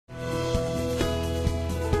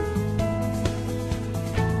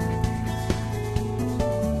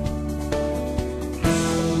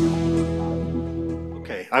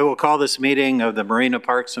I will call this meeting of the Marina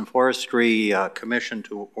Parks and Forestry Commission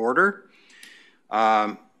to order.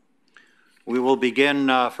 We will begin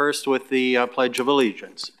first with the Pledge of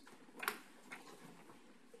Allegiance.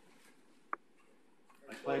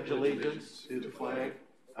 I pledge allegiance to the flag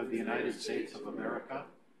of the United States of America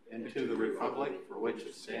and to the republic for which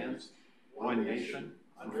it stands, one nation,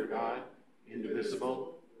 under God,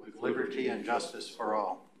 indivisible, with liberty and justice for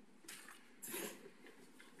all.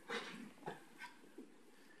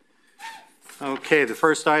 Okay, the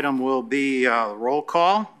first item will be roll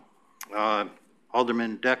call.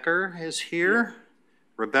 Alderman Decker is here.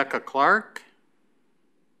 Rebecca Clark.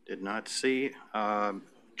 Did not see.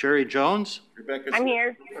 Jerry Jones. Rebecca's I'm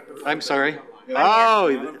here. I'm sorry.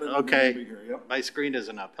 Okay. My screen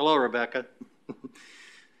isn't up. Hello, Rebecca.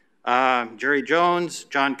 Jerry Jones,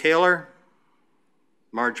 John Kaler,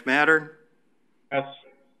 Marge Matter. Yes.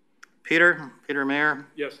 Peter Mayer.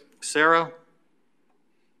 Yes. Sarah.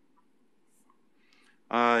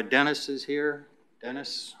 Dennis is here.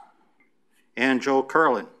 Dennis. And Joe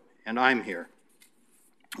Curlin. And I'm here.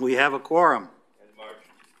 We have a quorum.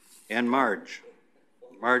 And Marge.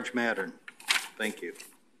 Marge Mattern. Thank you.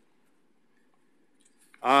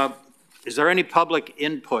 Is there any public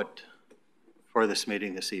input for this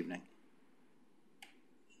meeting this evening?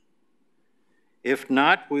 If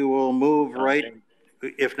not, we will move right.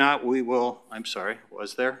 If not, we will. I'm sorry.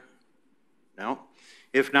 Was there? No.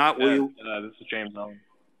 If not, this is James Owen.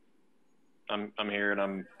 I'm here and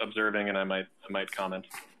I'm observing, and I might comment.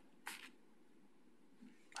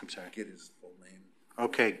 I'm sorry. Get his full name.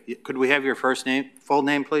 Okay. Could we have your first name, full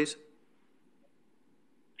name, please?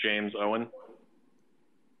 James Owen.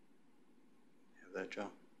 Have that, Joe?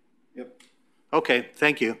 Yep. Okay.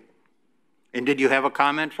 Thank you. And did you have a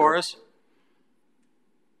comment for us?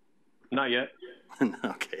 Not yet.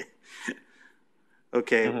 Okay.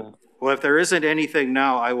 Okay. Mm-hmm. Well, if there isn't anything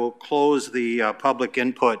now, I will close the public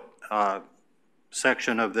input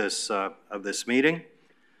section of this meeting.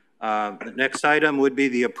 The next item would be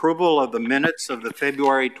the approval of the minutes of the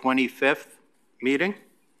February 25th meeting.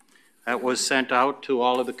 That was sent out to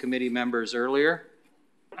all of the committee members earlier.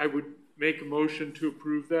 I would make a motion to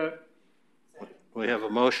approve that. We have a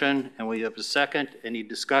motion and we have a second. Any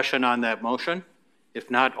discussion on that motion? If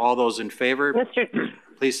not, all those in favor,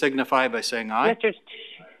 please signify by saying aye.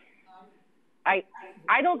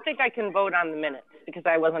 I don't think I can vote on the minutes because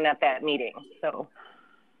I wasn't at that meeting, so.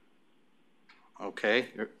 Okay,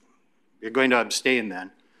 you're going to abstain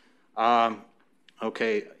then.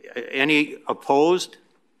 Okay, any opposed?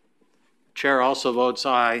 Chair also votes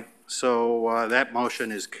aye, so that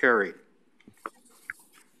motion is carried.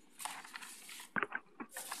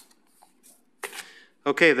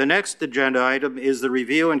 Okay, the next agenda item is the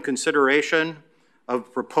review and consideration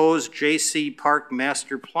of proposed Jaycee Park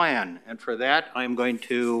Master Plan. And for that, I'm going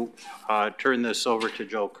to turn this over to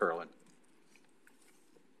Joe Curlin.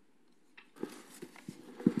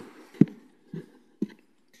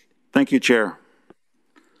 Thank you, Chair.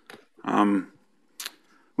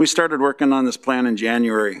 We started working on this plan in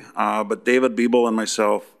January, but David Biebel and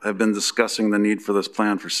myself have been discussing the need for this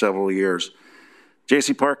plan for several years.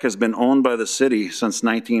 Jaycee Park has been owned by the city since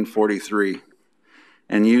 1943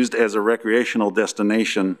 and used as a recreational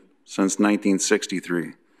destination since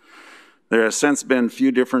 1963. There has since been a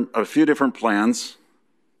few different plans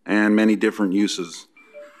and many different uses.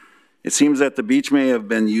 It seems that the beach may have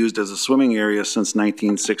been used as a swimming area since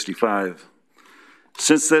 1965.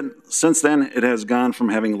 Since then, it has gone from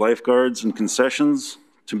having lifeguards and concessions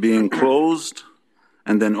to being closed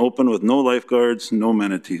and then open with no lifeguards, no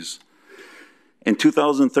amenities. In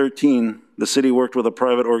 2013, the city worked with a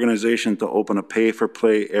private organization to open a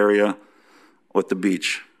pay-for-play area with the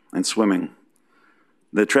beach and swimming.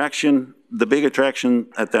 The big attraction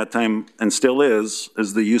at that time, and still is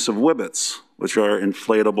the use of whibbits, which are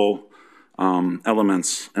inflatable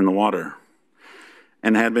elements in the water,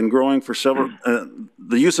 and had been growing for several,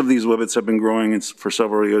 the use of these whibbits have been growing for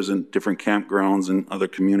several years in different campgrounds and other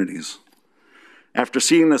communities. After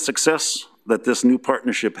seeing the success that this new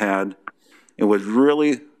partnership had, it was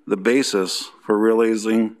really the basis for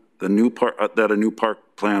realizing that a new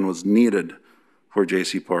park plan was needed for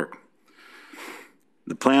Jaycee Park.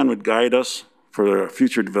 The plan would guide us for the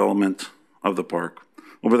future development of the park.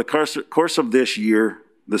 Over the course of this year,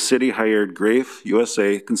 the city hired Grafe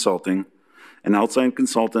USA Consulting, an outside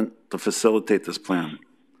consultant, to facilitate this plan.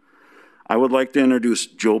 I would like to introduce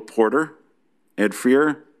Joe Porter, Ed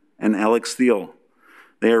Freer, and Alex Thiel.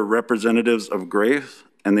 They are representatives of Grafe,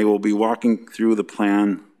 and they will be walking through the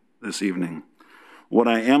plan this evening. What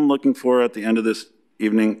I am looking for at the end of this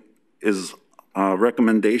evening is a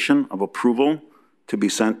recommendation of approval to be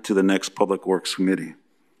sent to the next Public Works Committee.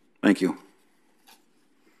 Thank you.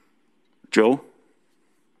 Joe?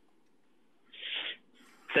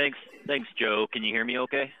 Thanks, Joe. Can you hear me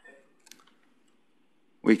okay?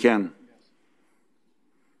 We can.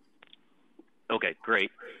 Okay,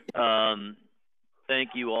 great.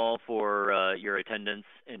 Thank you all for your attendance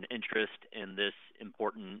and interest in this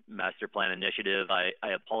important master plan initiative. I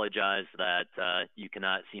apologize that you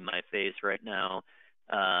cannot see my face right now.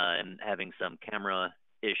 I'm having some camera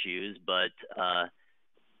issues, but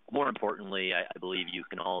more importantly, I believe you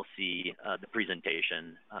can all see the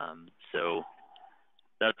presentation. So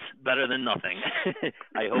that's better than nothing.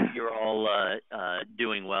 I hope you're all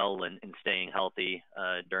doing well and staying healthy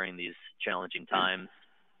during these challenging times.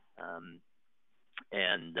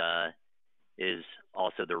 And is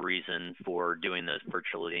also the reason for doing this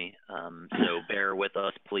virtually. So bear with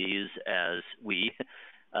us, please, as we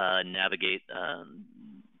navigate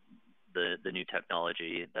the new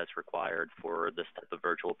technology that's required for this type of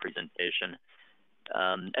virtual presentation.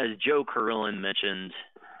 As Joe Curlin mentioned,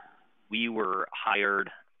 we were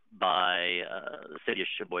hired by the City of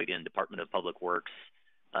Sheboygan Department of Public Works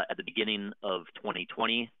at the beginning of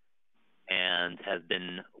 2020 and have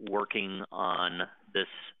been working on this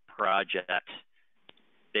project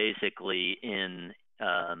basically in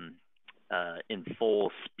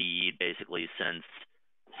full speed basically since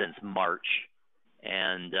March.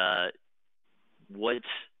 And what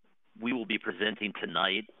we will be presenting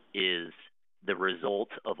tonight is the result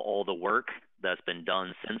of all the work that's been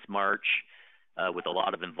done since March, with a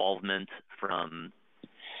lot of involvement from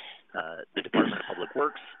the Department of Public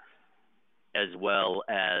Works, as well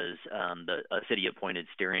as a city-appointed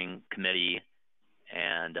steering committee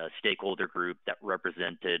and a stakeholder group that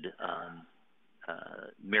represented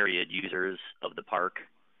myriad users of the park.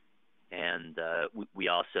 And we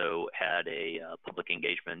also had a public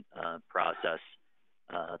engagement process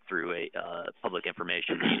through a public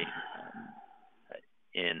information meeting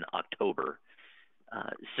in October.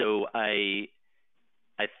 So I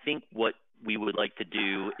think what we would like to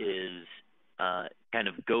do is kind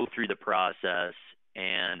of go through the process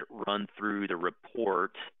and run through the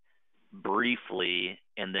report briefly,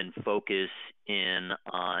 and then focus in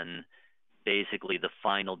on basically the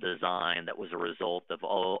final design that was a result of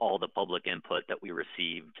all the public input that we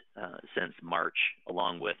received since March,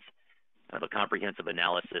 along with kind of a comprehensive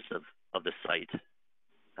analysis of the site,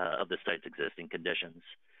 of the site's existing conditions.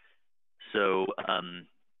 So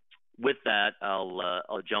with that,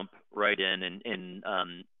 I'll jump right in, and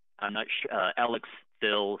I'm not sure, Alex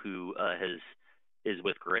Thill, who is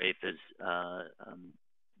with Grafe, has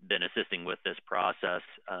been assisting with this process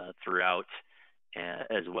throughout,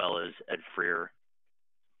 as well as Ed Freer.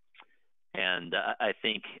 And I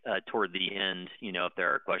think toward the end, you know, if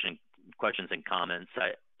there are questions and comments,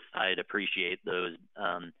 I'd appreciate those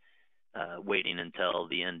waiting until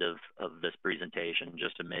the end of this presentation,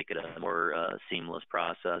 just to make it a more seamless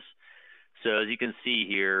process. So as you can see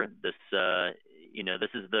here, this you know, this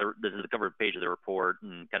is the cover page of the report,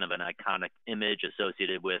 and kind of an iconic image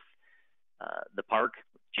associated with the park,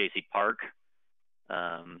 Jaycee Park.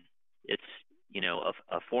 It's, you know,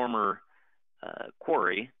 a former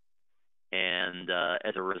quarry, and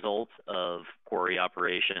as a result of quarry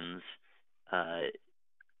operations, sorry,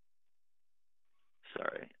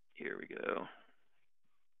 here we go.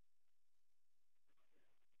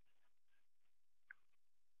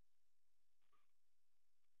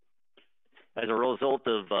 As a result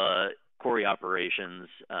of quarry operations,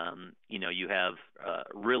 you know, you have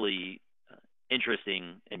really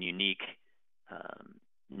interesting and unique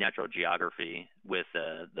natural geography with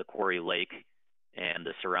the quarry lake and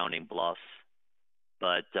the surrounding bluffs.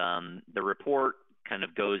 But the report kind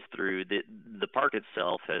of goes through, the park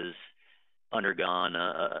itself has undergone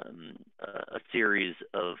a series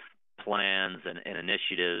of plans and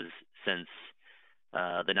initiatives since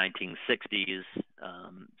the 1960s,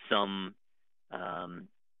 some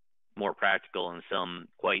more practical and some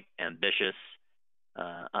quite ambitious.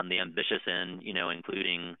 On the ambitious end, you know,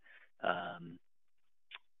 including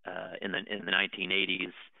in the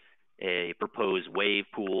 1980s, a proposed wave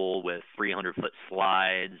pool with 300-foot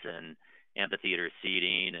slides and amphitheater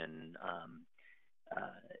seating, and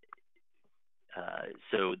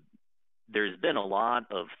so there's been a lot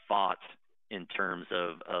of thought in terms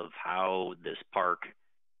of how this park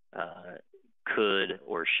could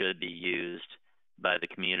or should be used by the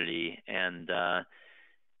community. And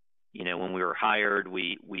you know, when we were hired,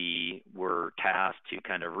 we were tasked to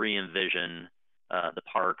kind of re-envision the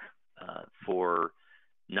park for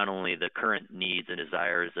not only the current needs and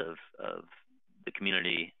desires of the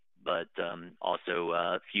community, but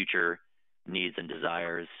also future needs and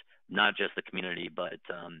desires, not just the community, but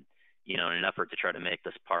in an effort to try to make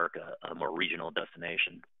this park a more regional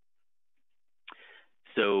destination.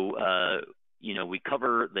 So, we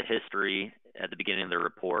cover the history at the beginning of the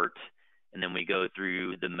report, and then we go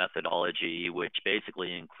through the methodology, which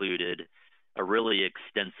basically included a really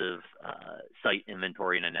extensive site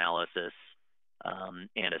inventory and analysis,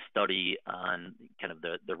 and a study on kind of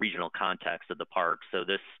the regional context of the park. So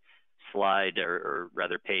this slide, or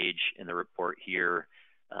rather page in the report here,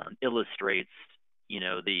 illustrates,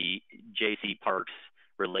 the Jaycee Park's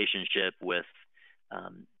relationship with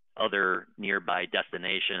other nearby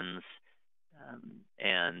destinations,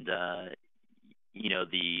 and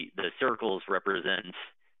the circles represent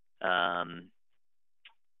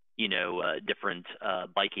different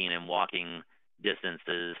biking and walking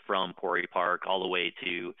distances from Quarry Park all the way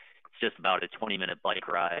to, it's just about a 20-minute bike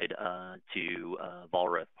ride to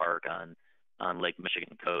Valrath Park on Lake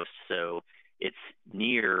Michigan coast. So it's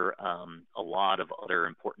near a lot of other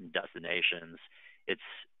important destinations. It's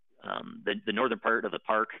the northern part of the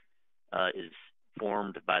park is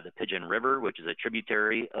formed by the Pigeon River, which is a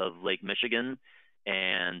tributary of Lake Michigan,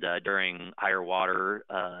 and during higher water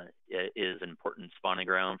is an important spawning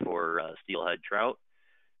ground for steelhead trout.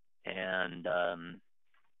 And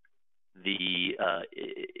the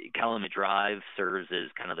Calumet Drive serves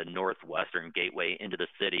as kind of the northwestern gateway into the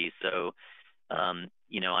city. So,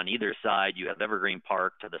 on either side, you have Evergreen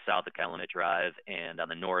Park to the south of Calumet Drive, and on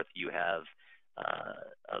the north, you have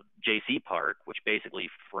Jaycee Park, which basically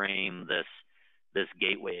frame this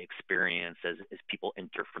gateway experience as people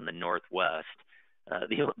enter from the northwest.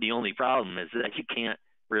 The only problem is that you can't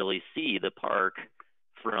really see the park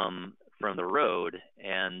from the road,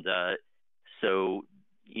 and so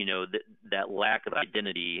that lack of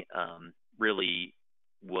identity really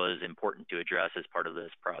was important to address as part of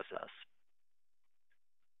this process.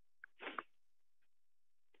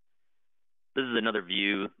 This is another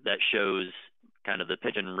view that shows kind of the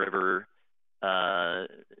Pigeon River,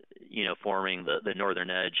 forming the northern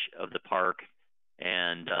edge of the park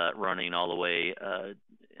and running all the way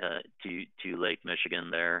to Lake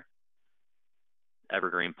Michigan there.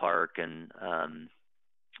 Evergreen Park and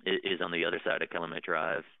is on the other side of Calumet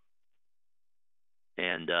Drive.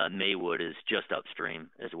 And Maywood is just upstream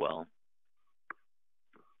as well.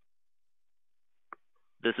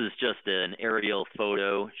 This is just an aerial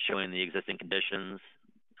photo showing the existing conditions.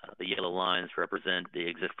 The yellow lines represent the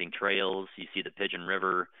existing trails. You see the Pigeon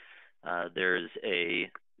River. There's a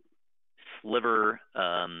sliver,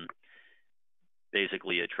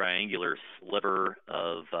 basically a triangular sliver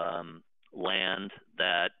of land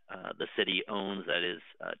that the city owns that is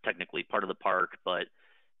technically part of the park, but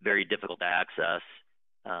very difficult to access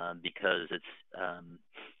because it's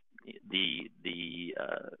the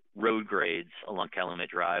road grades along Calumet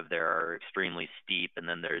Drive there are extremely steep, and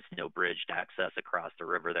then there's no bridge to access across the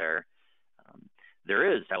river there.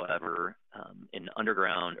 There is, however, an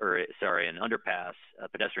underpass, a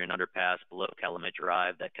pedestrian underpass below Calumet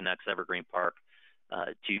Drive that connects Evergreen Park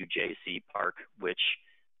to Jaycee Park, which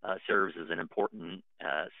serves as an important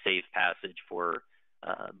safe passage for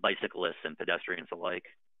bicyclists and pedestrians alike.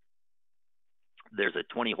 There's a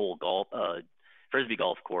 20-hole frisbee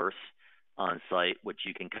golf course on site, which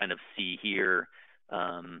you can kind of see here.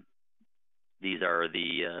 These are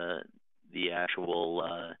the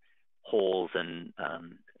actual holes and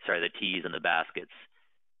the tees and the baskets.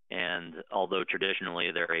 And although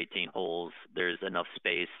traditionally there are 18 holes, there's enough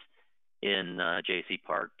space in Jaycee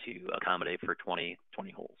Park to accommodate for 20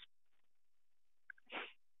 holes.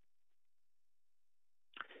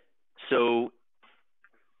 So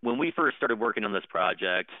when we first started working on this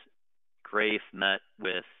project, Grafe met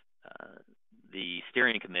with the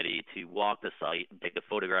steering committee to walk the site and take a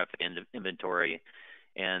photographic inventory.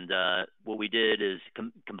 And what we did is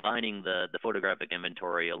combining the photographic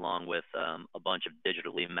inventory along with a bunch of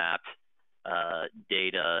digitally mapped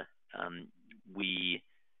data, we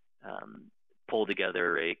pulled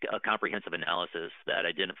together a comprehensive analysis that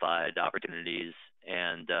identified opportunities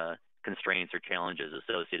and constraints or challenges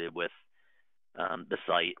associated with the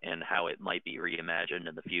site and how it might be reimagined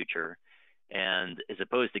in the future. And as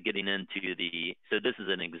opposed to getting into so this is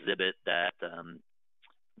an exhibit that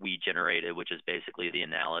we generated, which is basically the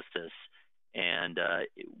analysis. And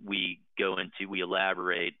we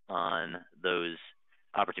elaborate on those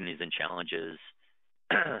opportunities and challenges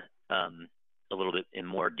a little bit in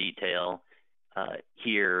more detail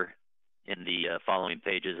here in the following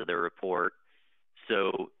pages of the report.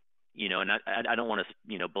 So, and I don't want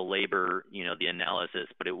to, belabor, the analysis,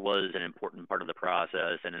 but it was an important part of the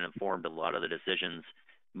process, and it informed a lot of the decisions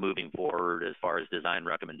moving forward as far as design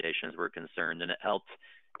recommendations were concerned. And it helped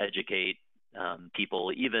educate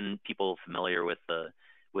people, even people familiar with the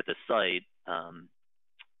with the site,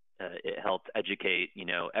 it helped educate,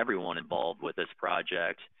 everyone involved with this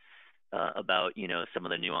project about, some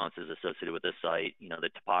of the nuances associated with the site, the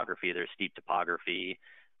topography, there's steep topography,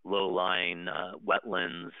 low-lying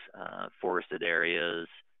wetlands, forested areas,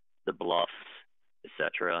 the bluffs,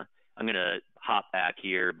 etc. I'm going to hop back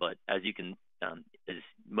here, but as you can, as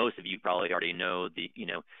most of you probably already know,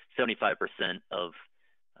 75% of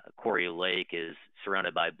Quarry Lake is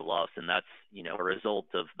surrounded by bluffs, and that's, a result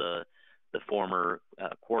of the former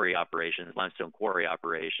quarry operations, limestone quarry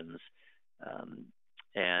operations.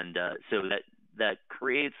 So that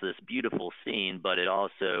creates this beautiful scene, but it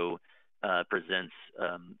also presents,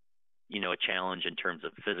 a challenge in terms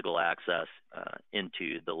of physical access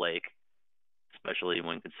into the lake, especially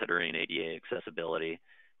when considering ADA accessibility.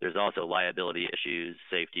 There's also liability issues,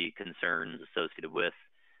 safety concerns associated with,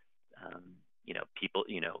 people,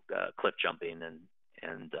 cliff jumping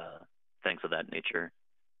and things of that nature.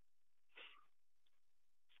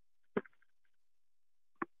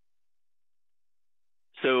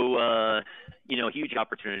 So, a huge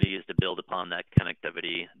opportunity is to build upon that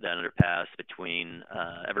connectivity, that underpass between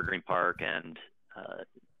Evergreen Park and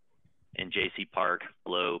Jaycee Park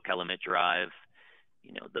below Calumet Drive.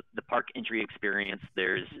 The park entry experience,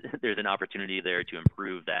 there's an opportunity there to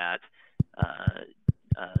improve that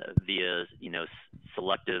via,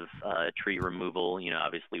 selective tree removal.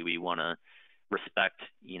 Obviously we want to respect,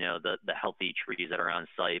 the healthy trees that are on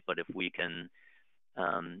site, but if we can,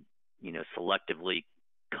 selectively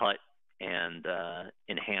cut and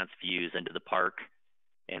enhance views into the park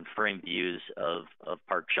and frame views of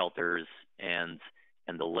park shelters and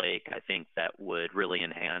the lake, I think that would really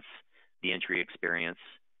enhance the entry experience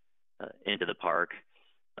into the park.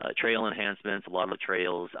 Trail enhancements, a lot of the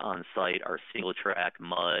trails on site are single track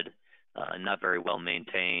mud, not very well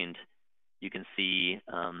maintained. You can see,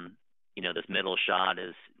 this middle shot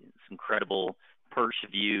is incredible perch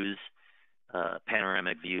views,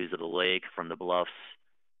 panoramic views of the lake from the bluffs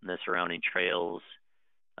and the surrounding trails.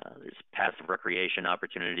 There's passive recreation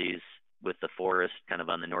opportunities with the forest kind of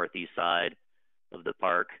on the northeast side of the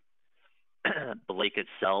park. The lake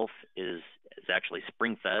itself is actually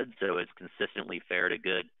spring fed, so it's consistently fair to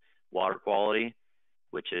good water quality,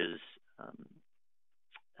 which is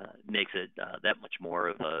makes it that much more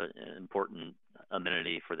of an important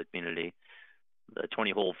amenity for the community. The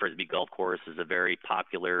 20-hole Frisbee golf course is a very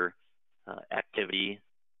popular activity,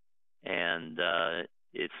 and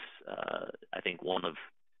it's I think one of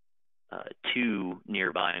two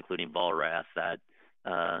nearby, including Valrath, that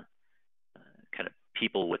kind of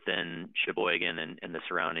people within Sheboygan and the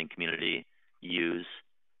surrounding community use.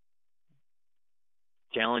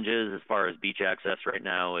 Challenges as far as beach access right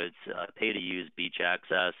now, it's pay-to-use beach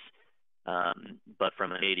access, but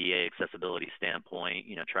from an ADA accessibility standpoint,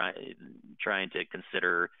 trying to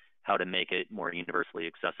consider how to make it more universally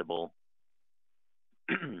accessible.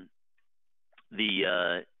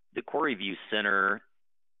 The Quarry View Center,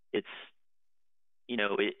 it's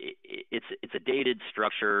a dated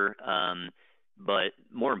structure, but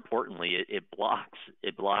more importantly, it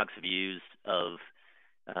blocks views of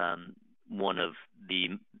one of the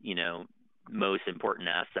most important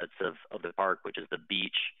assets of the park, which is the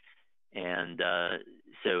beach. And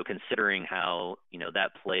so considering how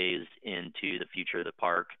that plays into the future of the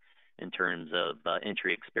park in terms of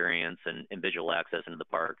entry experience and visual access into the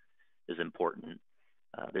park is important.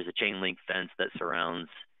 There's a chain link fence that surrounds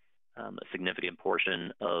a significant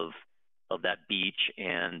portion of that beach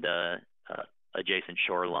and adjacent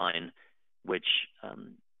shoreline, which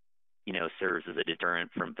serves as a deterrent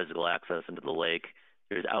from physical access into the lake.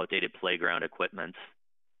 There's outdated playground equipment.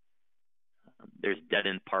 There's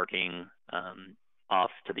dead-end parking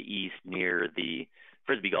off to the east near the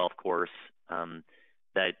Frisbee golf course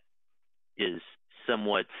that is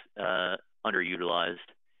somewhat underutilized.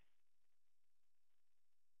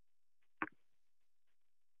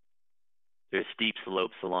 There's steep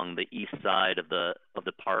slopes along the east side of the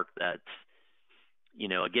park that,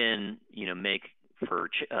 again, make for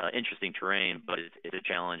interesting terrain, but it's a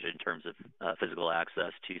challenge in terms of physical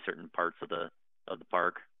access to certain parts of the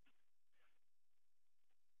park.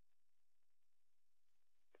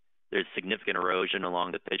 There's significant erosion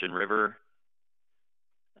along the Pigeon River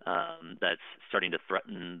that's starting to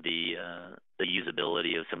threaten the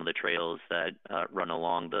usability of some of the trails that run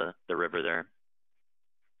along the river there.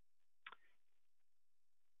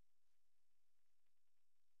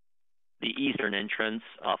 The eastern entrance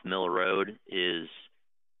off Mill Road is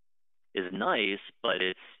nice, but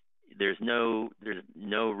there's no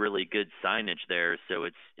really good signage there, so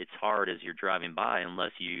it's hard as you're driving by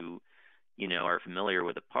unless you are familiar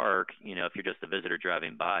with the park, if you're just a visitor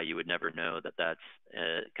driving by, you would never know that that's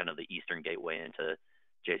kind of the eastern gateway into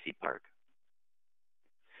Jaycee Park.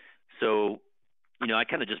 So, I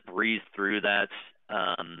kind of just breezed through that.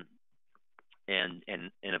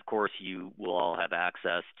 And of course, you will all have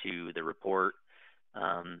access to the report,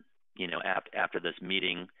 after this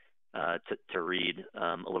meeting to read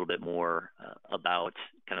a little bit more about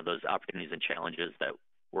kind of those opportunities and challenges that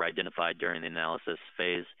were identified during the analysis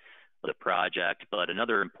phase of the project. But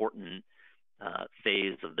another important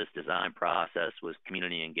phase of this design process was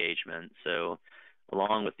community engagement. So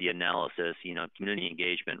along with the analysis, community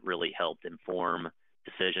engagement really helped inform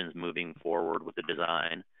decisions moving forward with the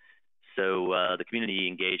design. So the community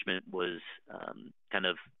engagement was kind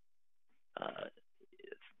of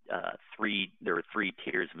there were three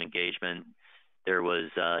tiers of engagement. There was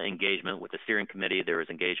engagement with the steering committee. There was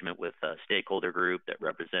engagement with a stakeholder group that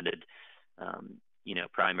represented,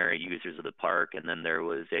 primary users of the park. And then there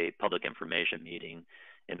was a public information meeting.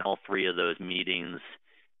 In all three of those meetings,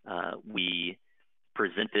 we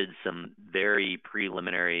presented some very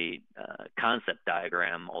preliminary concept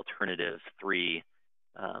diagram alternatives, three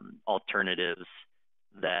alternatives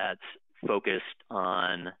that focused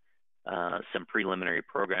on some preliminary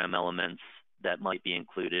program elements that might be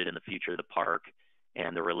included in the future of the park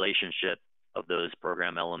and the relationship of those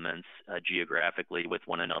program elements geographically with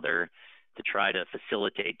one another to try to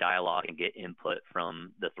facilitate dialogue and get input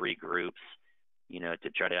from the three groups, to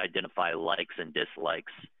try to identify likes and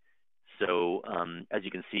dislikes. So as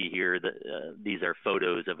you can see here, these are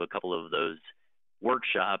photos of a couple of those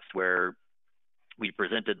workshops where we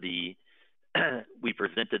presented the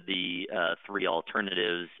three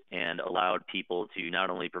alternatives and allowed people to not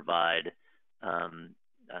only provide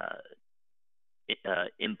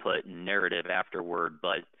input and narrative afterward,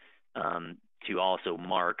 but to also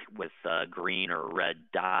mark with green or red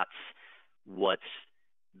dots what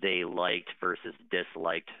they liked versus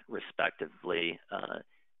disliked, respectively,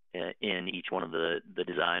 in each one of the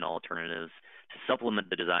design alternatives. To supplement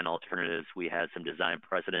the design alternatives, we had some design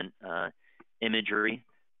precedent imagery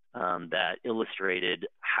that illustrated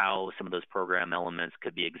how some of those program elements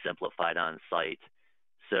could be exemplified on site.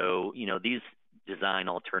 So, these design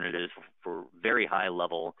alternatives for very high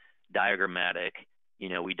level, diagrammatic.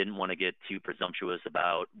 We didn't want to get too presumptuous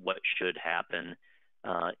about what should happen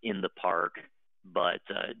in the park, but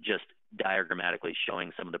just diagrammatically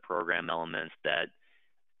showing some of the program elements that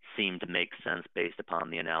seemed to make sense based upon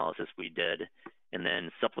the analysis we did. And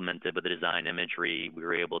then supplemented with the design imagery, we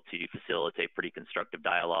were able to facilitate pretty constructive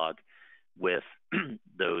dialogue with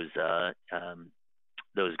those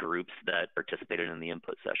groups that participated in the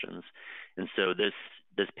input sessions. And so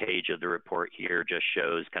this page of the report here just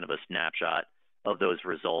shows kind of a snapshot of those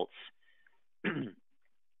results,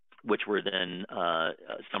 which were then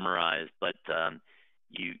summarized. But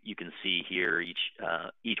you can see here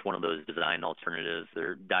each one of those design alternatives,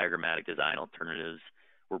 their diagrammatic design alternatives,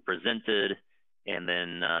 were presented, and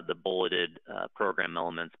then the bulleted program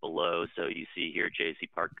elements below. So you see here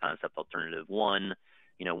Jaycee Park Concept Alternative 1.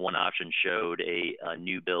 One option showed a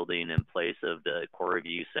new building in place of the Core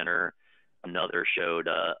Review Center. Another showed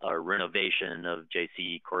a renovation of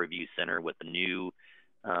Jaycee Core Review Center with a new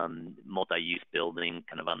multi-use building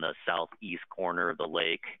kind of on the southeast corner of the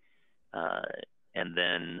lake. And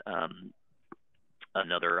then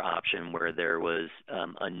another option where there was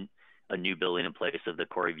a new building in place of the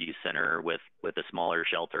Core Review Center with a smaller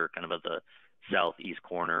shelter kind of at the southeast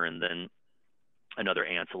corner, and then another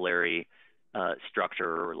ancillary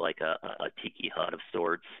structure like a tiki hut of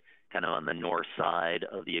sorts kind of on the north side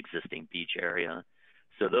of the existing beach area.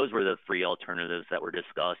 So those were the three alternatives that were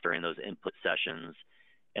discussed during those input sessions.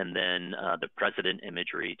 And then the precedent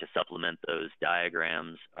imagery to supplement those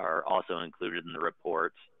diagrams are also included in the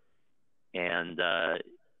report. And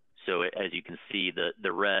so as you can see,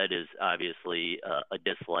 the red is obviously a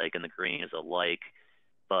dislike and the green is a like,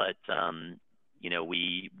 but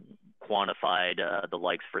we quantified the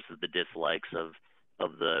likes versus the dislikes of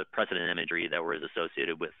the precedent imagery that was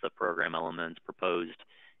associated with the program elements proposed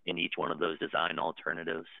in each one of those design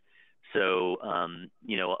alternatives. So,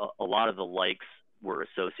 a lot of the likes were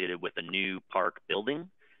associated with a new park building,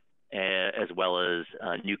 as well as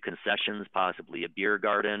new concessions, possibly a beer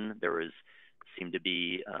garden. There seemed to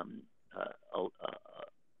be a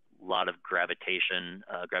lot of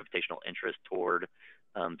gravitational interest toward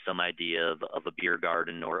some idea of a beer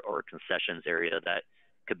garden or concessions area that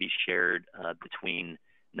could be shared between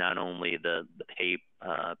not only the pay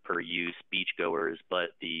per use beachgoers, but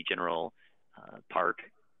the general park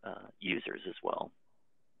users as well.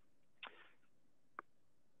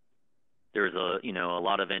 there's a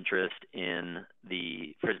lot of interest in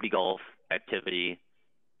the frisbee golf activity,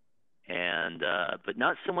 and but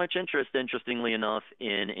not so much interest, interestingly enough,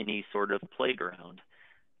 in any sort of playground.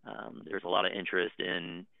 There's a lot of interest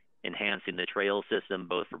in enhancing the trail system,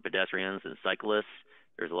 both for pedestrians and cyclists.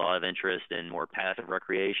 There's a lot of interest in more passive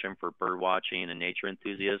recreation for bird watching and nature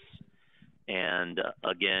enthusiasts. And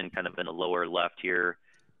again, kind of in the lower left here,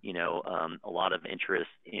 a lot of interest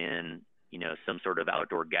in, some sort of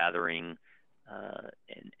outdoor gathering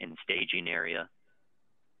and staging area.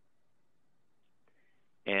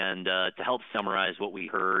 And to help summarize what we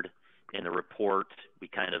heard in the report, we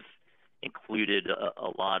kind of included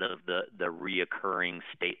a lot of the reoccurring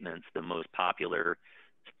statements, the most popular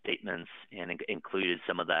statements, and included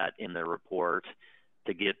some of that in the report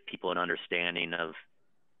to give people an understanding of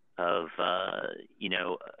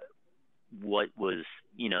what was,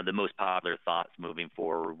 the most popular thoughts moving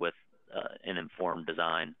forward with an informed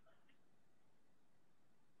design.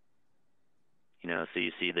 So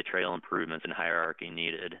you see the trail improvements and hierarchy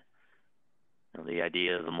needed. The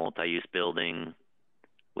idea of a multi-use building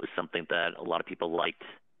was something that a lot of people liked.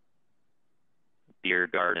 Beer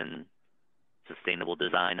garden, sustainable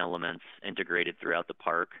design elements integrated throughout the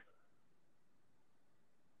park.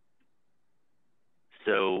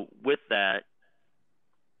 So with that,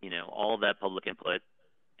 all of that public input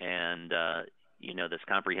and, this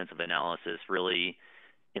comprehensive analysis really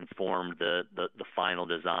informed the final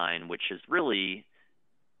design, which is really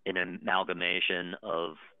an amalgamation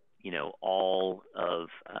of, all of,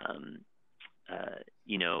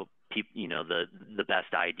 the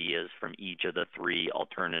best ideas from each of the three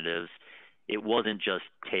alternatives. It wasn't just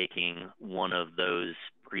taking one of those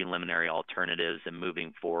preliminary alternatives and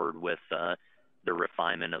moving forward with the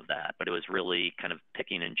refinement of that, but it was really kind of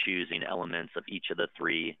picking and choosing elements of each of the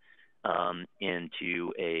three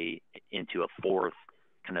into a fourth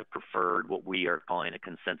kind of preferred, what we are calling a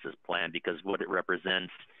consensus plan, because what it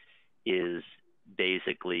represents is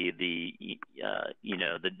basically the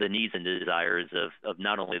needs and desires of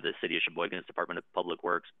not only the City of Sheboygan's Department of Public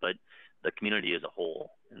Works, but the community as a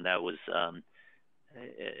whole. And that was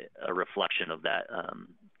a reflection of that,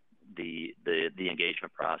 the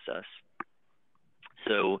engagement process.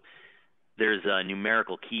 So there's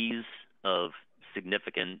numerical keys of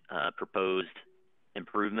significant proposed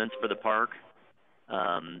improvements for the park,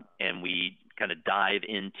 and we kind of dive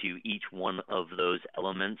into each one of those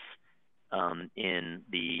elements in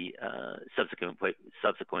the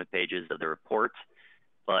subsequent pages of the report.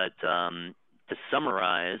 But to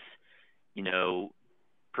summarize,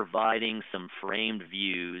 providing some framed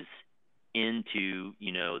views into,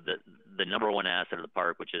 the number one asset of the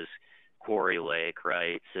park, which is Quarry Lake,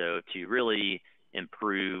 right? So to really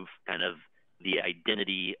improve kind of the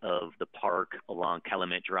identity of the park along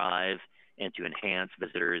Calumet Drive and to enhance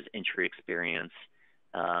visitors' entry experience,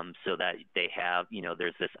 so that they have,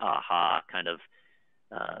 there's this aha kind of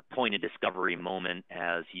point of discovery moment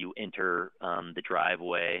as you enter the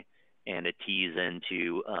driveway, and it tees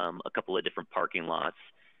into a couple of different parking lots.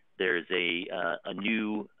 There's a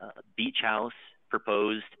new beach house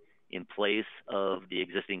proposed in place of the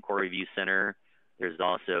existing Quarry View Center. There's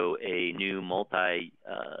also a new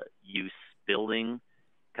multi-use building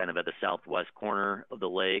kind of at the southwest corner of the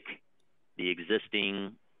lake. The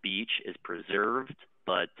existing beach is preserved,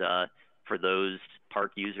 but for those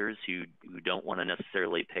park users who don't want to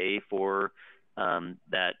necessarily pay for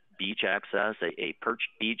that beach access, a perched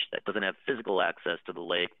beach that doesn't have physical access to the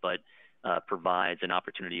lake, but provides an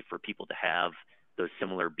opportunity for people to have those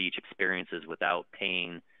similar beach experiences without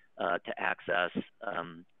paying to access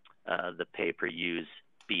the pay-per-use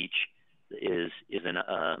beach is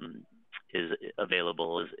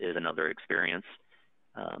available is another experience.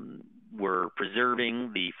 We're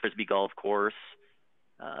preserving the Frisbee golf course.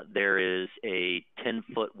 There is a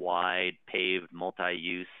 10-foot wide paved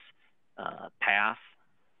multi-use path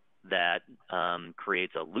that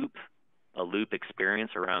creates a loop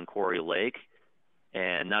experience around Quarry Lake.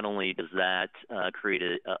 And not only does that create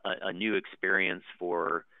a new experience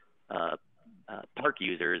for park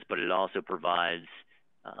users, but it also provides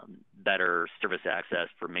better service access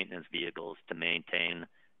for maintenance vehicles to maintain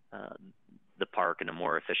the park in a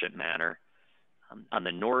more efficient manner. On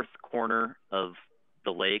the north corner of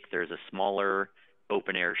the lake, there's a smaller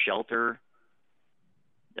open-air shelter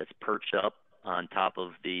that's perched up on top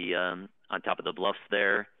of the bluffs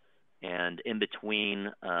there, and in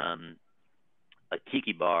between a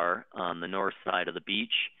tiki bar on the north side of the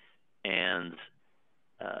beach, and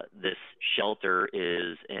this shelter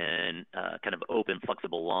is in kind of open,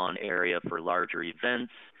 flexible lawn area for larger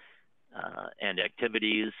events and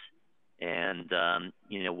activities. And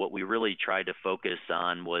what we really tried to focus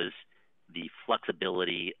on was the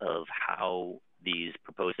flexibility of how these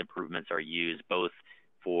proposed improvements are used, both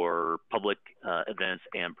for public events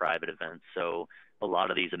and private events. So a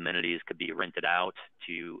lot of these amenities could be rented out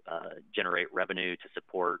to generate revenue to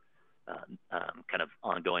support kind of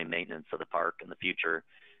ongoing maintenance of the park in the future.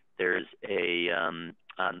 There's a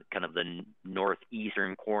on kind of the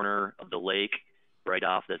northeastern corner of the lake, right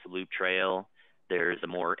off this loop trail, there's a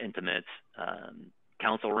more intimate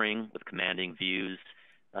council ring with commanding views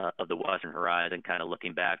of the western horizon, kind of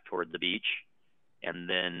looking back toward the beach. And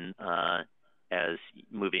then as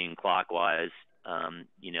moving clockwise,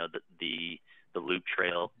 you know, the loop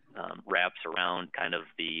trail wraps around kind of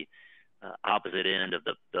the opposite end of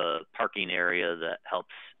the parking area that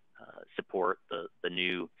helps support the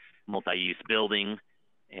new multi-use building,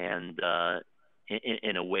 and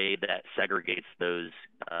in a way that segregates those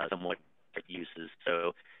somewhat uses.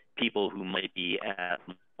 So people who might be at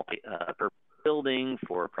a building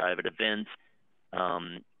for a private event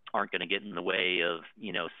aren't going to get in the way of,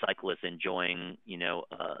 you know, cyclists enjoying, you know,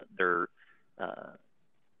 their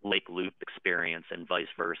lake loop experience and vice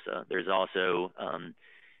versa. There's also,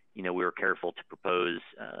 you know, we were careful to propose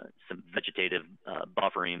some vegetative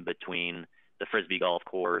buffering between the Frisbee golf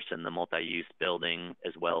course and the multi-use building,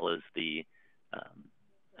 as well as the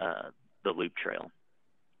loop trail.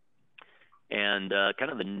 And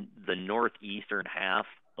kind of the northeastern half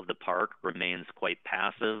of the park remains quite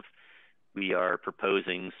passive. We are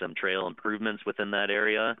proposing some trail improvements within that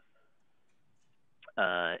area,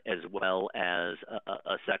 as well as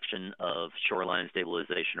a section of shoreline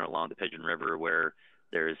stabilization along the Pigeon River where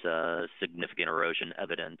there's significant erosion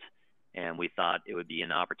evident. And we thought it would be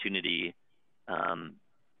an opportunity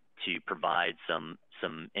to provide some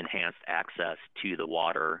enhanced access to the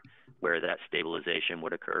water where that stabilization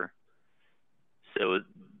would occur. So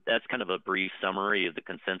that's kind of a brief summary of the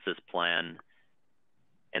consensus plan.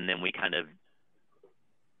 And then we kind of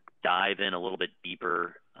dive in a little bit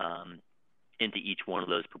deeper into each one of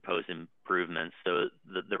those proposed improvements. So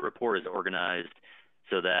the report is organized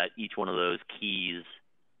so that each one of those keyed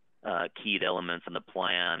elements in the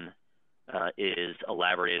plan is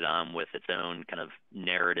elaborated on with its own kind of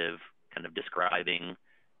narrative, kind of describing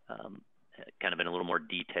kind of in a little more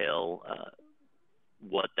detail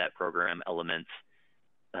what that program element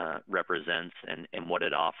represents and what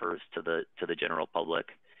it offers to the general public,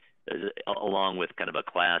 along with kind of a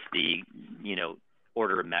Class D, you know,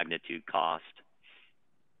 order of magnitude cost.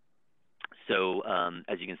 So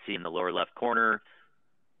as you can see in the lower left corner,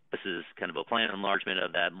 this is kind of a plan enlargement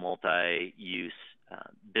of that multi-use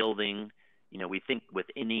building. You know, we think with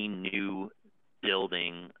any new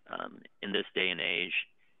building in this day and age,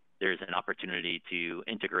 there's an opportunity to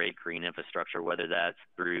integrate green infrastructure, whether that's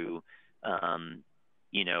through,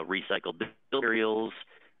 you know, recycled materials,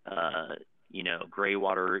 you know, gray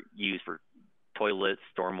water used for toilets,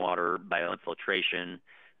 stormwater, bioinfiltration,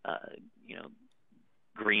 you know,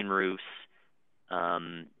 green roofs.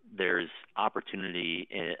 There's opportunity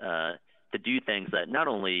to do things that not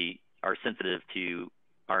only are sensitive to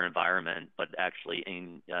our environment, but actually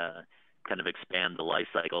kind of expand the life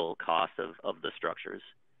cycle cost of the structures.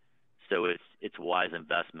 So it's wise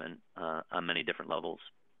investment on many different levels.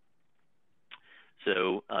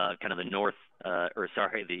 So kind of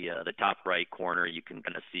the top right corner, you can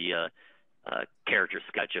kind of see a character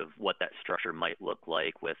sketch of what that structure might look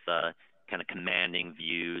like, with kind of commanding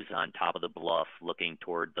views on top of the bluff looking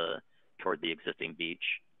toward the existing beach,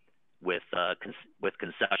 with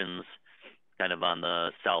concessions kind of on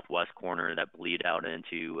the southwest corner that bleed out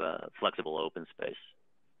into flexible open space.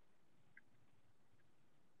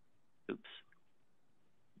 Oops,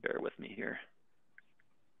 bear with me here.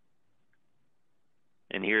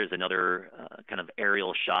 And here's another kind of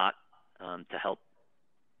aerial shot to help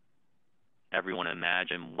everyone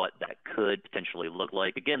imagine what that could potentially look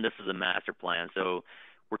like. Again, this is a master plan, so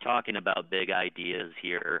we're talking about big ideas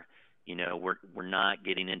here. You know, we're not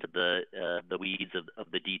getting into the weeds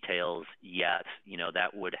of the details yet. You know,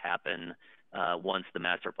 that would happen once the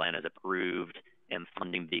master plan is approved and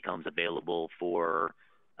funding becomes available for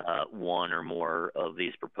one or more of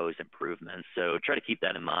these proposed improvements. So try to keep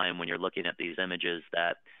that in mind when you're looking at these images,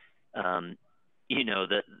 that you know,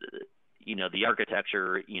 the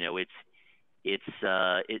architecture, you know, it's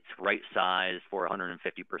right size for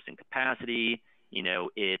 150% capacity. You know,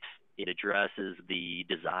 it addresses the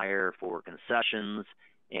desire for concessions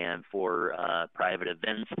and for private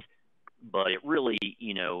events, but it really,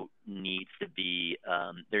 you know, needs to be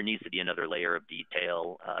there needs to be another layer of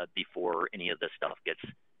detail before any of this stuff gets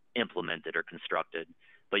implemented or constructed.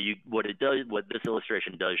 But what this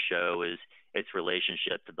illustration does show is its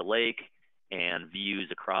relationship to the lake and views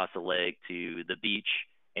across the lake to the beach,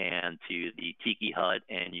 and to the Tiki Hut,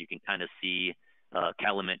 and you can kind of see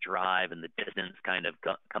Calumet Drive in the distance kind of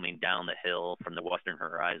coming down the hill from the western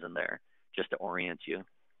horizon there, just to orient you.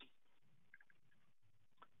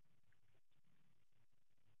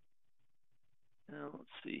 Now, let's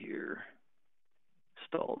see here.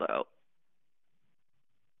 Stalled out.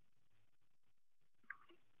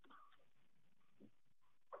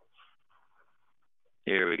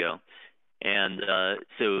 Here we go. And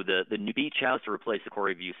so the new beach house to replace the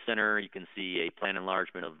Quarry View Center, you can see a plan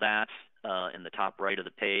enlargement of that in the top right of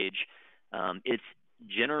the page. It's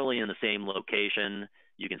generally in the same location.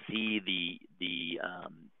 You can see the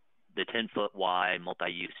 10-foot wide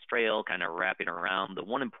multi-use trail kind of wrapping around. The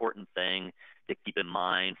one important thing to keep in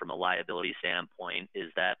mind from a liability standpoint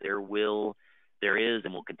is that there is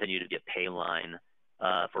and will continue to be a pay line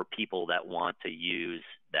for people that want to use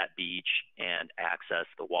that beach and access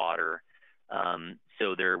the water.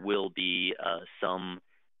 So there will be some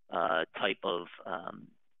type of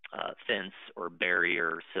fence or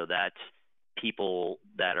barrier so that people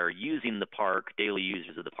that are using the park, daily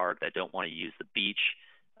users of the park that don't want to use the beach,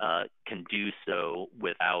 can do so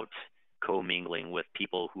without commingling with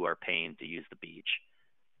people who are paying to use the beach.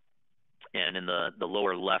 And in the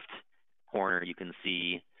lower left corner, you can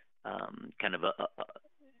see kind of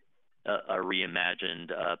a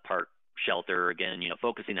reimagined park shelter, again,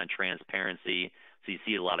 focusing on transparency. So you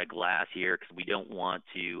see a lot of glass here because we don't want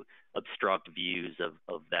to obstruct views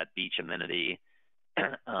of that beach amenity.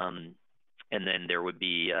 And then there would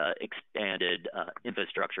be expanded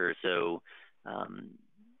infrastructure. So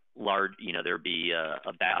large, there would be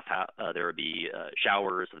a bathhouse, there would be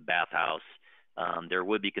showers, a bathhouse. There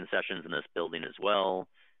would be concessions in this building as well,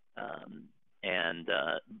 and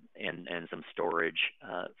some storage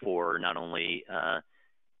for not only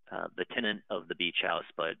the tenant of the beach house,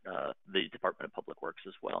 but the Department of Public Works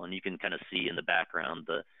as well. And you can kind of see in the background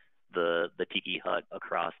the Tiki Hut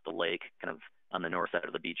across the lake, kind of on the north side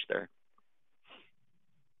of the beach there.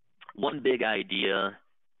 One big idea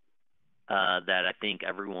that I think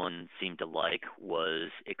everyone seemed to like was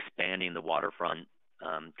expanding the waterfront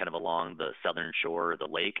kind of along the southern shore of the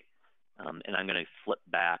lake. And I'm going to flip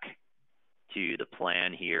back to the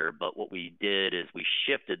plan here, but what we did is we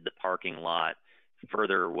shifted the parking lot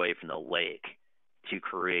further away from the lake to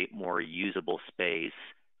create more usable space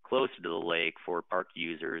closer to the lake for park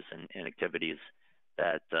users and activities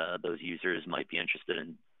that those users might be interested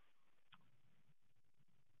in.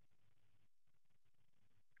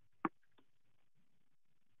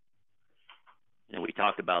 And we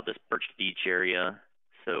talked about this perch beach area.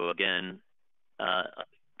 So again,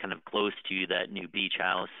 kind of close to that new beach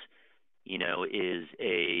house, is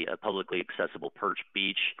a publicly accessible perch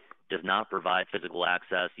beach. Does not provide physical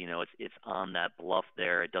access. It's on that bluff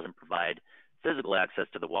there. It doesn't provide physical access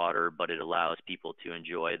to the water, but it allows people to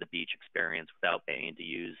enjoy the beach experience without paying to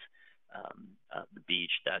use the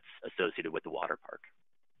beach that's associated with the water park.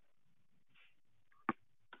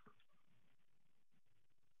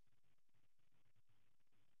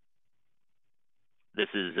 This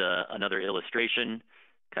is another illustration,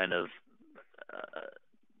 kind of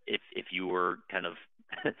if you were kind of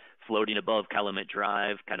floating above Calumet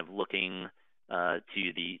Drive, kind of looking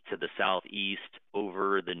to the southeast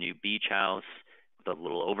over the new beach house with a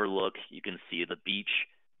little overlook. You can see the beach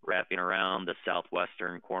wrapping around the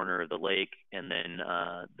southwestern corner of the lake, and then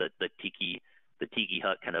the Tiki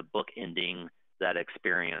Hut kind of bookending that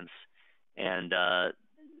experience. And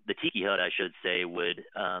the Tiki Hut, I should say,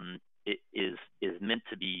 is meant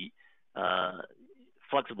to be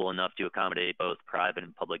flexible enough to accommodate both private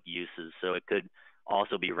and public uses. So it could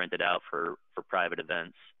also be rented out for private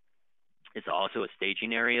events. It's also a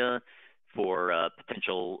staging area for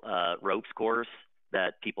potential ropes course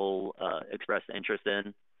that people express interest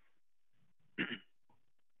in.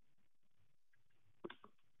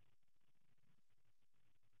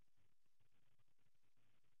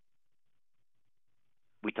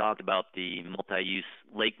 We talked about the multi-use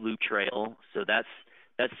lake loop trail. So that's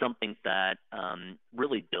something that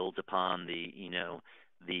really builds upon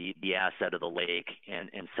the asset of the lake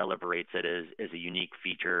and celebrates it as a unique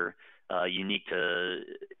feature, unique to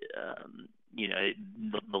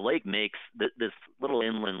the lake makes this little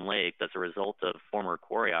inland lake that's a result of former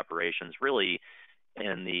quarry operations really,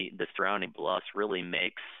 and the surrounding bluffs really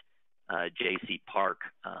makes Jaycee Park,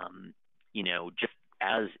 just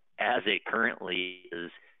as it currently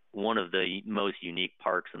is one of the most unique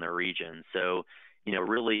parks in the region. So,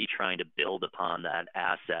 really trying to build upon that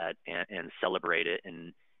asset and celebrate it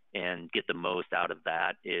and get the most out of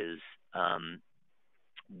that is,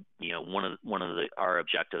 one of our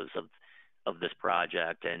objectives this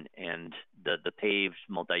project, and the paved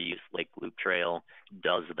multi-use Lake Loop Trail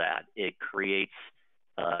does that. It creates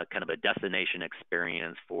kind of a destination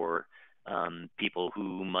experience for people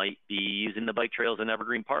who might be using the bike trails in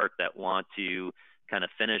Evergreen Park that want to kind of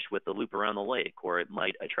finish with the loop around the lake, or it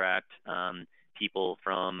might attract people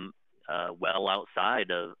from well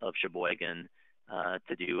outside of Sheboygan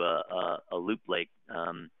to do a loop lake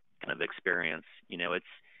kind of experience. You know,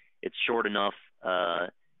 it's short enough.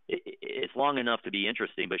 It's long enough to be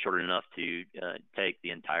interesting, but short enough to take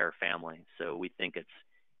the entire family. So we think it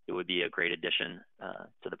would be a great addition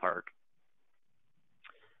to the park.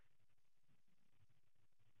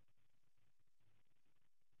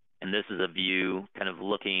 And this is a view kind of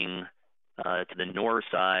looking to the north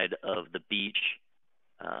side of the beach,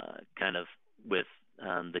 kind of with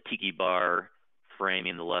the tiki bar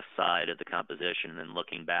framing the left side of the composition, and then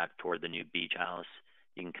looking back toward the new beach house.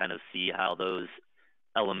 You can kind of see how those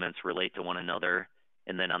elements relate to one another.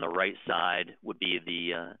 And then on the right side would be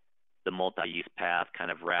the multi-use path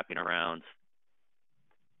kind of wrapping around.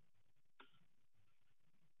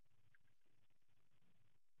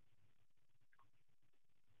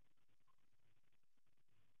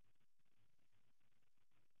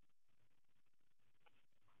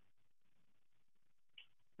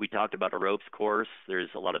 We talked about a ropes course. There's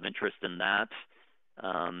a lot of interest in that.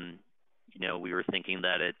 You know, we were thinking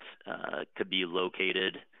that it could be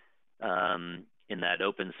located in that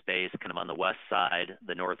open space, kind of on the west side,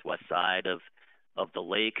 the northwest side of the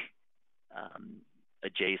lake,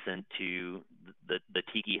 adjacent to the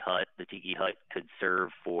tiki hut. The tiki hut could serve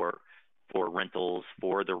for rentals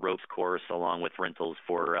for the ropes course, along with rentals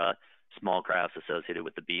for small crafts associated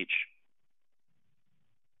with the beach.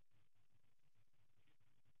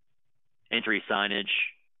 Entry signage,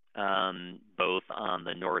 both on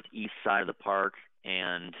the northeast side of the park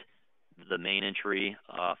and the main entry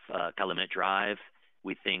off Calumet Drive,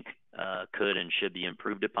 we think could and should be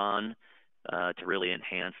improved upon to really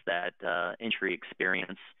enhance that entry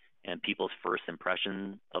experience and people's first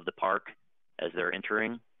impression of the park as they're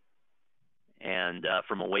entering. And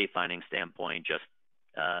from a wayfinding standpoint, just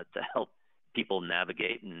to help people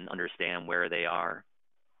navigate and understand where they are.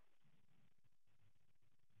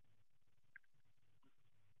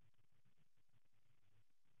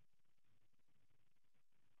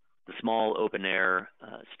 The small open air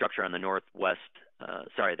structure on the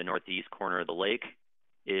the northeast corner of the lake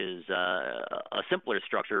is a simpler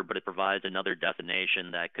structure, but it provides another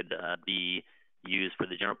destination that could be used for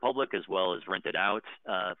the general public as well as rented out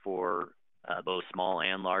for both small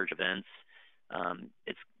and large events.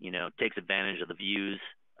 It's, you know, takes advantage of the views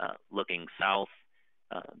looking south,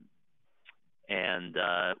 and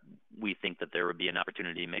we think that there would be an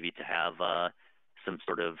opportunity maybe to have some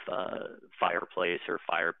sort of fireplace or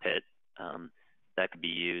fire pit that could be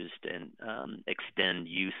used and extend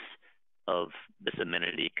use of this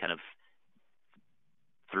amenity kind of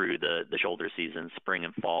through the shoulder season, spring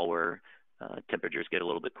and fall, where temperatures get a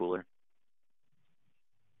little bit cooler.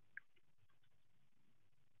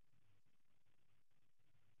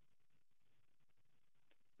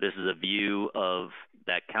 This is a view of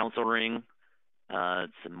that council ring.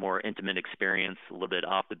 It's a more intimate experience, a little bit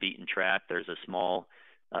off the beaten track. There's a small,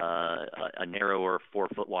 a narrower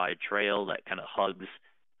 4-foot wide trail that kind of hugs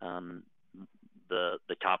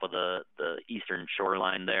the top of the eastern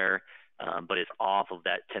shoreline there, but it's off of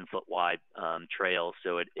that 10-foot wide trail,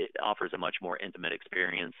 so it offers a much more intimate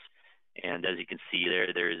experience. And as you can see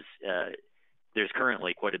there's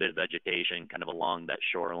currently quite a bit of vegetation kind of along that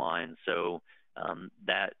shoreline, so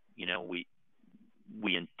that, you know, we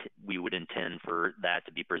would intend for that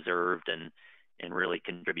to be preserved and really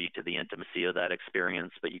contribute to the intimacy of that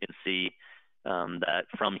experience. But you can see that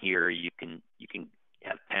from here you can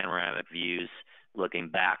have panoramic views looking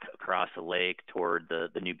back across the lake toward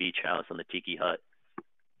the new beach house and the tiki hut.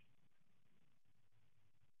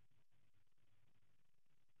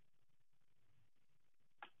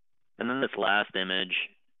 And then this last image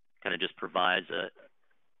kind of just provides a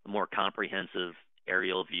more comprehensive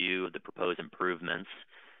aerial view of the proposed improvements.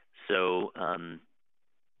 So,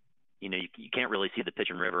 you know, you can't really see the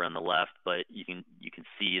Pigeon River on the left, but you can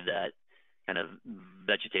see that kind of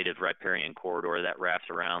vegetative riparian corridor that wraps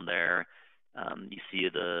around there. You see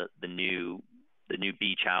the new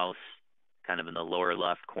beach house kind of in the lower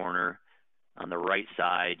left corner. On the right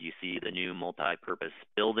side, you see the new multi-purpose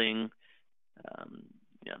building.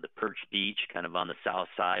 You know, the perch beach kind of on the south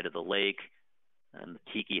side of the lake, and the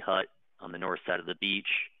tiki hut on the north side of the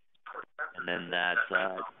beach, and then that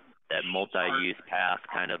multi-use path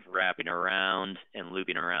kind of wrapping around and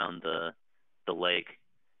looping around the lake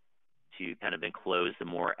to kind of enclose the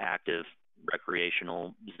more active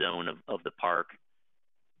recreational zone of the park.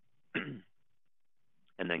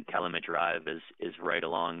 And then Calumet Drive is right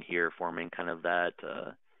along here, forming kind of that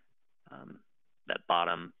that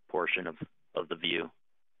bottom portion of the view.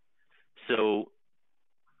 So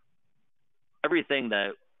everything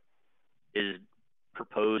that is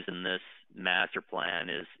proposed in this master plan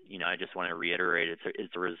is, I just want to reiterate,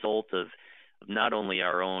 it's a result of not only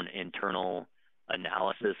our own internal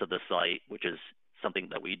analysis of the site, which is something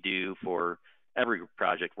that we do for every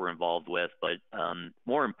project we're involved with, but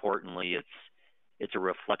more importantly, it's a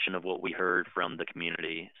reflection of what we heard from the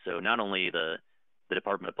community. So not only the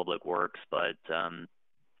Department of Public Works, but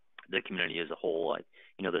the community as a whole.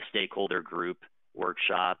 The stakeholder group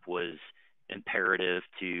workshop was imperative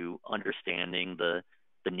to understanding the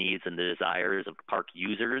needs and the desires of park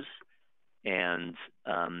users, and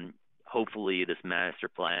hopefully this master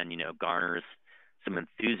plan, garners some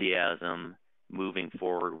enthusiasm moving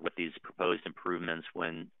forward with these proposed improvements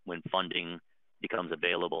when funding becomes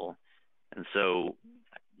available. And so,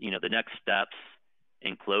 the next steps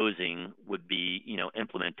in closing would be,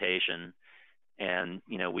 implementation. And,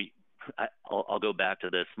 I'll go back to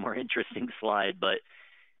this more interesting slide, but,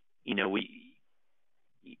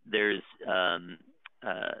 there's the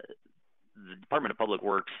Department of Public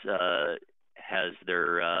Works has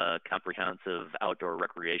their comprehensive outdoor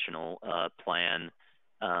recreational plan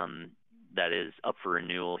that is up for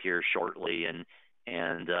renewal here shortly, and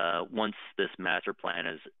once this master plan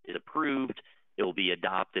is approved, it will be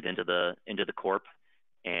adopted into the corp,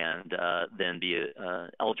 and then be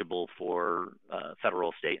eligible for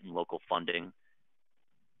federal, state, and local funding.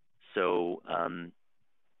 So,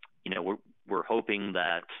 we're hoping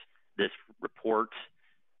that this report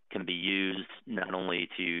can be used not only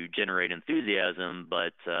to generate enthusiasm,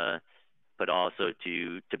 but also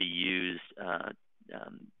to be used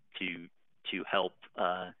to help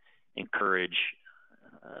encourage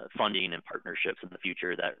funding and partnerships in the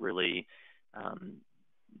future that really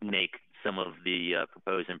make some of the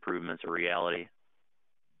proposed improvements a reality.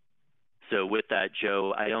 So with that,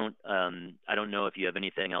 Joe, I don't know if you have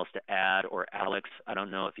anything else to add, or Alex, I don't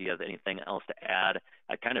know if you have anything else to add.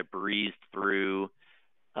 I kind of breezed through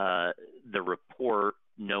the report,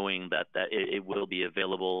 knowing that it will be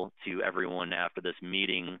available to everyone after this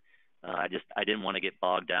meeting. I didn't want to get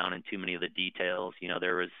bogged down in too many of the details.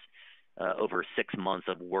 There was over 6 months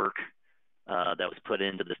of work that was put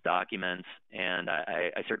into this document, and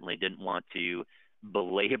I certainly didn't want to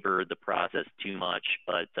belabor the process too much,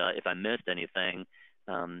 but if I missed anything,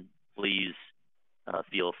 please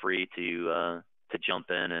feel free to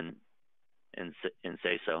jump in and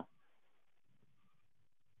say so.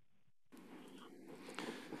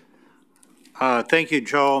 Thank you,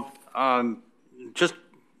 Joe. Just,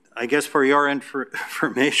 I guess, for your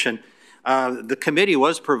information, the committee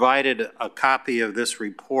was provided a copy of this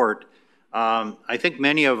report. I think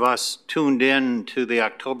many of us tuned in to the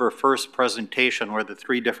October 1st presentation where the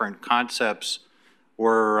 3 different concepts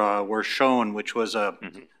were shown, which was a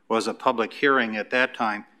public hearing at that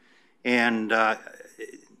time. And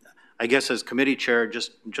I guess as committee chair,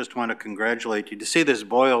 just want to congratulate you. To see this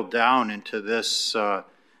boiled down into this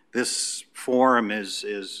this forum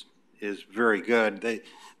is very good.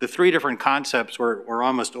 The 3 different concepts were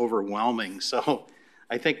almost overwhelming. So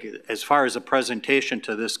I think as far as a presentation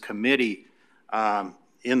to this committee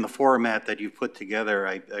in the format that you've put together,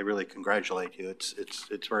 I really congratulate you.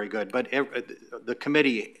 It's very good. But the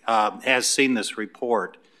committee has seen this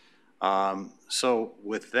report. So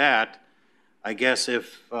with that, I guess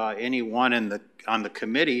if anyone on the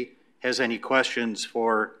committee has any questions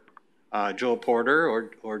for Joe Porter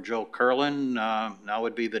or Joe Curlin, now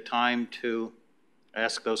would be the time to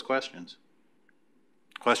ask those questions.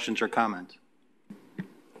 Questions or comments?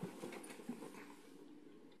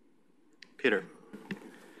 Peter.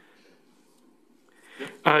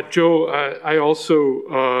 Joe, I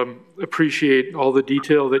also appreciate all the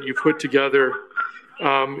detail that you put together.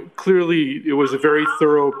 Clearly, it was a very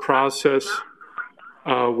thorough process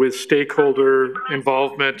with stakeholder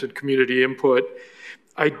involvement and community input.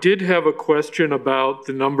 I did have a question about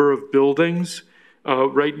the number of buildings.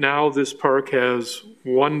 Right now, this park has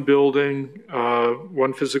 1 building,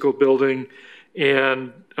 1 physical building,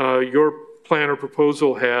 and your plan or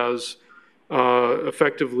proposal has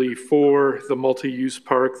effectively 4, the multi-use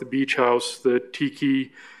park, the beach house, the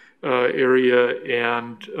tiki area,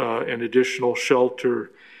 and an additional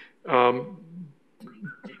shelter.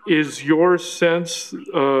 Is your sense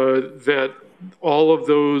that all of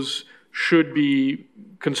those should be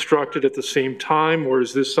constructed at the same time, or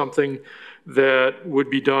is this something that would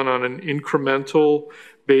be done on an incremental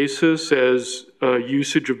basis as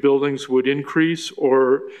usage of buildings would increase,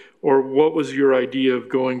 or what was your idea of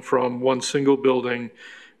going from one single building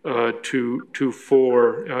to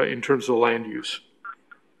four in terms of land use?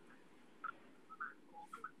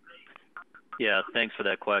 Yeah, thanks for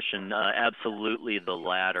that question. Absolutely the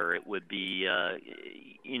latter. It would be,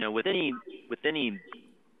 with any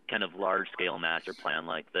kind of large-scale master plan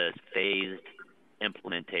like this, phased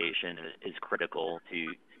implementation is critical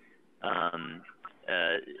to.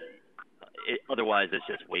 Otherwise, it's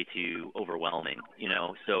just way too overwhelming.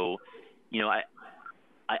 So,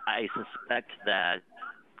 I suspect that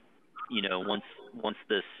once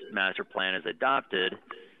this master plan is adopted,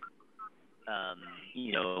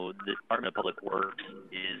 the Department of Public Works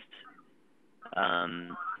is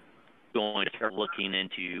going to start looking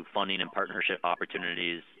into funding and partnership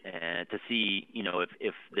opportunities and to see,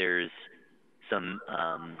 if there's some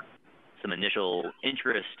initial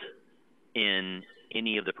interest in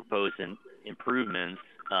any of the proposed improvements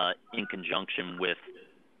in conjunction with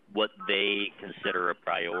what they consider a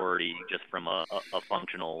priority just from a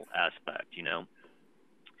functional aspect,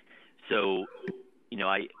 So,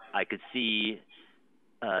 I could see,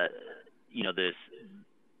 this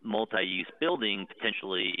multi-use building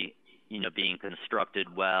potentially, being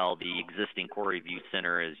constructed while the existing Core Review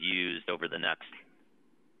Center is used over the next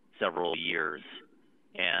several years.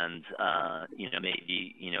 And,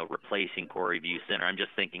 maybe, replacing Core Review Center. I'm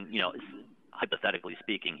just thinking, hypothetically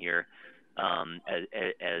speaking here,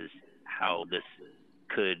 as how this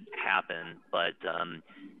could happen. But,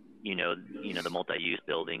 the multi-use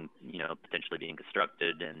building, potentially being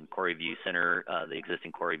constructed and Core Review Center, the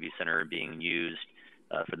existing Core Review Center being used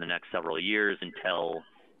for the next several years until,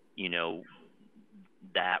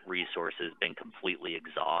 that resource has been completely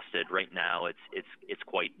exhausted. Right now, it's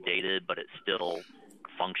quite dated, but it still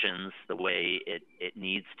functions the way it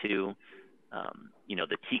needs to.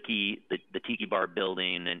 The Tiki Bar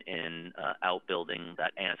building and outbuilding,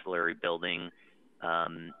 that ancillary building,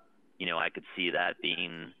 I could see that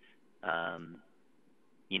being,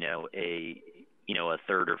 a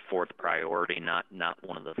third or fourth priority, not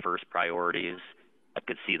one of the first priorities. I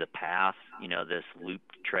could see the path, this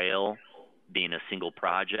looped trail being a single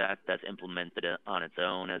project that's implemented on its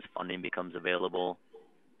own as funding becomes available.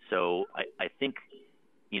 So I think,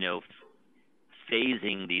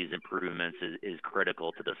 phasing these improvements is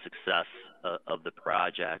critical to the success of the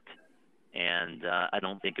project. And I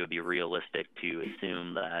don't think it would be realistic to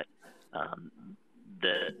assume that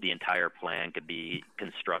the entire plan could be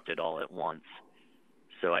constructed all at once.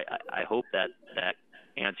 So I hope that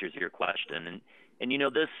answers your question. And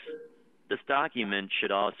this document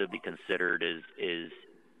should also be considered as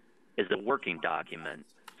a working document.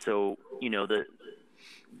 So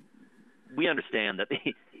we understand that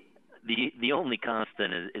the only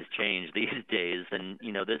constant is change these days, and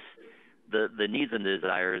the needs and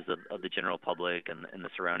desires of the general public and the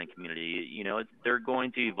surrounding community, they're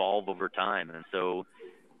going to evolve over time. And so,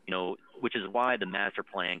 which is why the master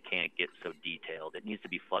plan can't get so detailed. It needs to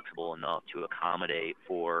be flexible enough to accommodate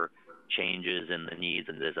for changes in the needs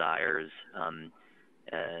and desires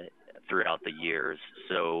throughout the years.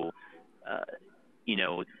 So,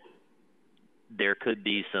 there could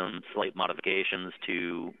be some slight modifications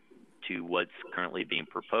to what's currently being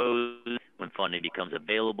proposed when funding becomes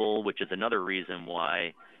available, which is another reason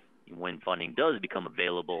why when funding does become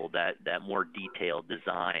available, that more detailed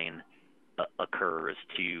design occurs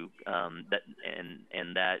to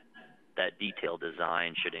that detailed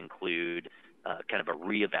design should include kind of a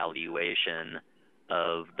reevaluation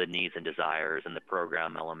of the needs and desires and the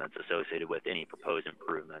program elements associated with any proposed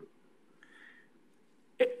improvement.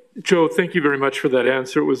 Joe, thank you very much for that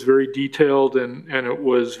answer. It was very detailed and it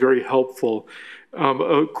was very helpful.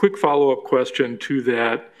 A quick follow-up question to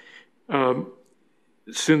that.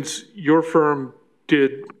 Since your firm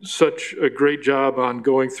did such a great job on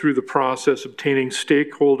going through the process, obtaining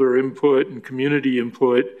stakeholder input and community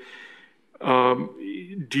input,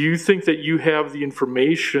 do you think that you have the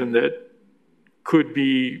information that could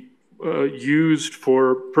be used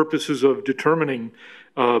for purposes of determining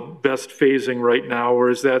best phasing right now, or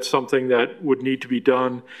is that something that would need to be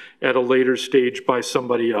done at a later stage by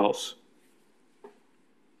somebody else?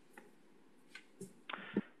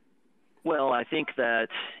 Well, I think that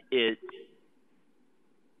it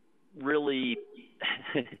really,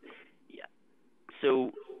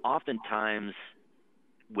 so oftentimes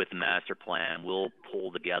with the master plan, we'll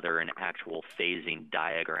pull together an actual phasing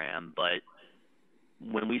diagram, but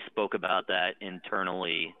when we spoke about that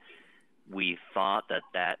internally, we thought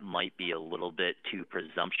that might be a little bit too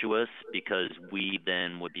presumptuous because we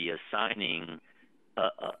then would be assigning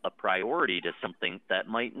a priority to something that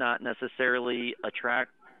might not necessarily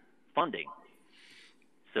attract funding.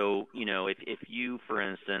 So, if you, for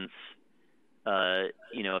instance,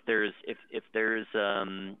 if there's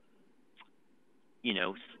an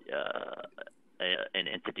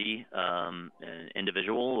entity, an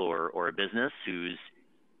individual or a business who's,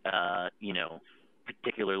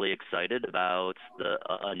 particularly excited about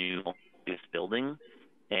a new building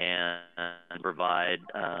and provide,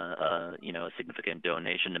 a significant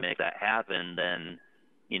donation to make that happen, then,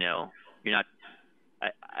 you're not,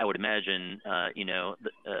 I would imagine,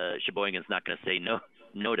 Sheboygan's not going to say no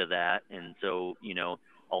to that. And so,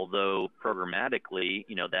 although programmatically,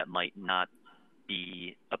 that might not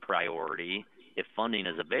be a priority, if funding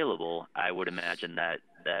is available, I would imagine that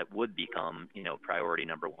would become, priority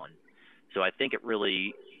number one. So I think it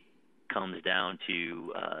really comes down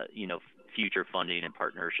to, future funding and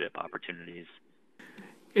partnership opportunities.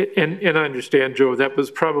 And I understand, Joe, that was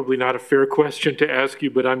probably not a fair question to ask you,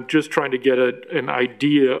 but I'm just trying to get an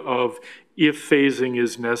idea of if phasing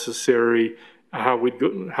is necessary, how we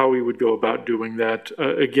would go about doing that.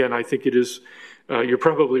 Again, I think it is, you're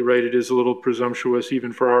probably right, it is a little presumptuous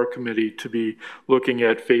even for our committee to be looking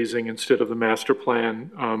at phasing instead of the master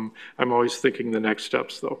plan. I'm always thinking the next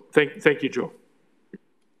steps, though. Thank you, Joe.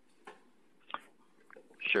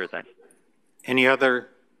 Sure thing. Any other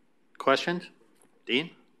questions?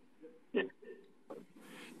 Dean?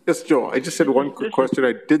 Yes, Joe, I just had one quick question.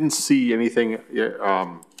 I didn't see anything,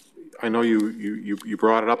 I know you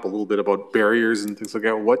brought it up a little bit about barriers and things like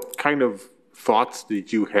that. What kind of thoughts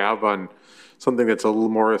did you have on something that's a little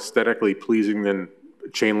more aesthetically pleasing than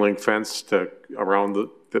chain link fence around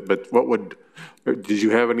did you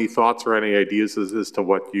have any thoughts or any ideas as to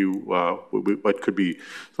what what could be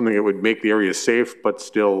something that would make the area safe but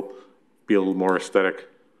still be a little more aesthetic?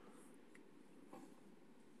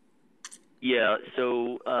 Yeah,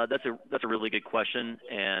 so that's a really good question,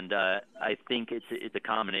 and I think it's a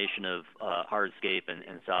combination of hardscape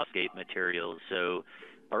and softscape materials. So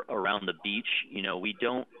around the beach, we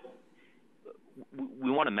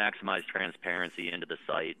want to maximize transparency into the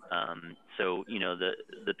site. So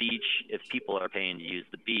the beach, if people are paying to use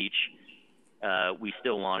the beach, we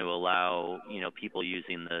still want to allow people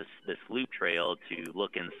using this loop trail to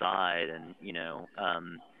look inside and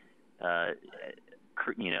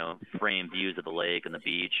frame views of the lake and the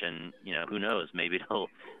beach, and who knows, maybe it'll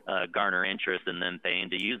garner interest in them paying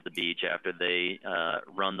to use the beach after they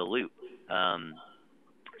run the loop.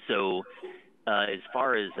 So as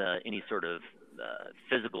far as any sort of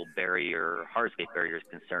physical barrier, hardscape barrier is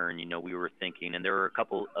concerned, we were thinking, and there were a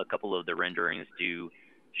couple of the renderings do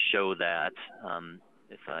show that.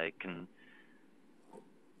 If I can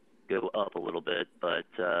go up a little bit, but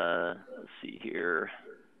let's see here.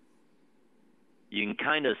 You can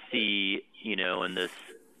kind of see, in this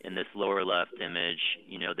lower left image,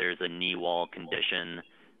 there's a knee wall condition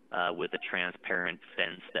with a transparent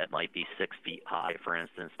fence that might be 6 feet high, for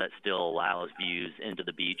instance, that still allows views into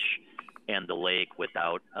the beach and the lake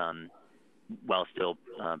without, while still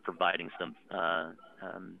providing some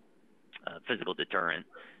physical deterrent.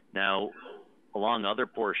 Now, along other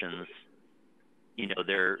portions,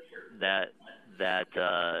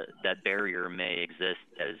 that barrier may exist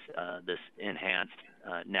as this enhanced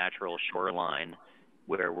natural shoreline,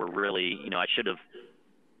 where we're really, I should have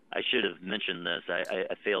mentioned this.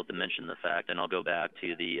 I failed to mention the fact, and I'll go back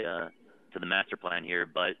to the master plan here,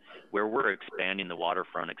 but where we're expanding the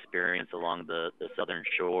waterfront experience along the southern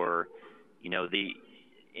shore,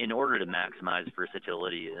 in order to maximize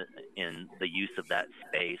versatility in the use of that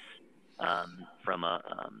space, from a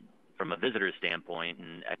visitor standpoint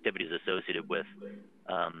and activities associated with,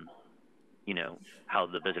 how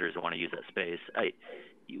the visitors want to use that space.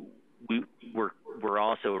 We're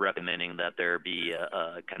also recommending that there be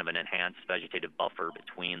a kind of an enhanced vegetative buffer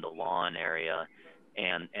between the lawn area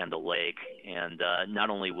and the lake. And not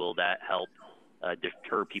only will that help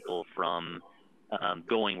deter people from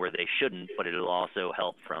going where they shouldn't, but it'll also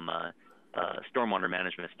help from a stormwater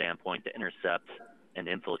management standpoint to intercept and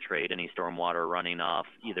infiltrate any stormwater running off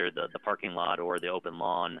either the parking lot or the open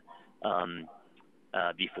lawn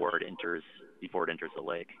before it enters the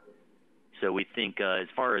lake. So we think, as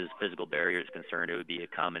far as physical barriers concerned, it would be a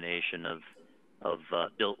combination of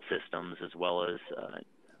built systems as well as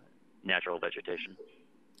natural vegetation.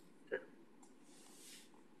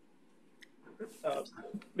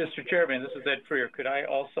 Mr. Chairman, this is Ed Freer. Could I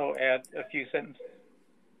also add a few sentences?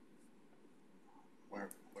 Where?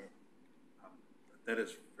 That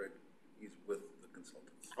is Fred. He's with the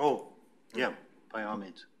consultants. Oh, yeah, by all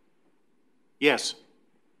means. Yes.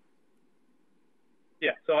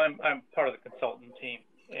 Yeah, so I'm part of the consultant team,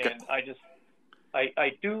 and I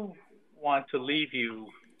do want to leave you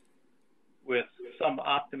with some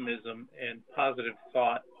optimism and positive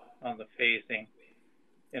thought on the phasing,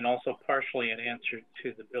 and also partially an answer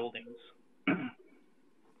to the buildings.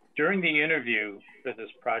 During the interview for this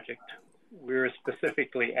project, we were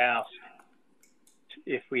specifically asked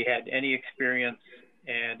if we had any experience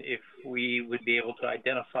and if we would be able to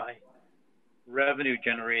identify revenue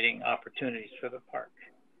generating opportunities for the park.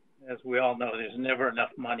 As we all know, there's never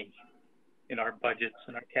enough money in our budgets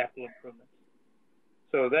and our capital improvements.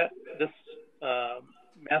 So that this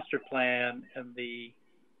master plan and the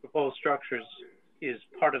proposed structures is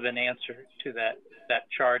part of an answer to that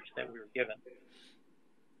charge that we were given.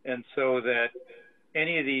 And so that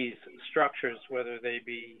any of these structures, whether they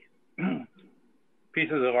be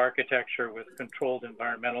pieces of architecture with controlled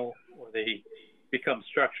environmental, or they become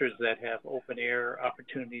structures that have open air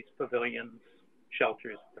opportunities, pavilions,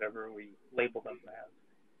 shelters, whatever we label them as,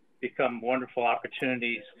 become wonderful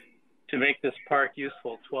opportunities to make this park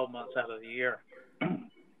useful 12 months out of the year.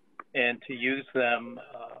 And to use them,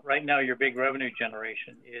 right now your big revenue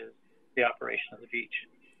generation is the operation of the beach.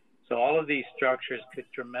 So all of these structures could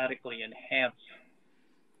dramatically enhance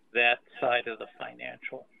that side of the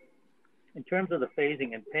financial. In terms of the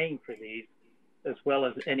phasing and paying for these, as well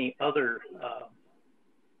as any other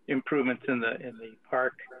improvements in the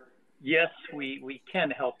park, yes, we can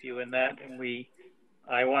help you in that. And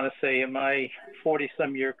I want to say in my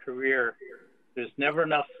 40-some year career, there's never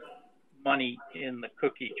enough money in the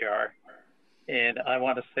cookie jar. And I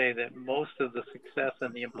want to say that most of the success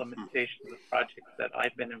and the implementation of the projects that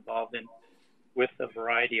I've been involved in with a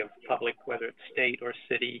variety of public, whether it's state or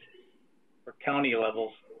city or county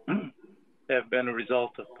levels, have been a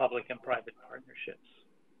result of public and private partnerships.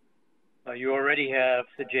 You already have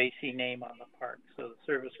the Jaycee name on the park, so the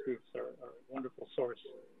service groups are a wonderful source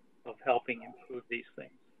of helping improve these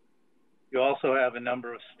things. You also have a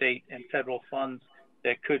number of state and federal funds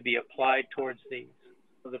that could be applied towards these.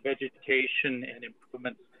 So the vegetation and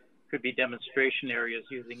improvements could be demonstration areas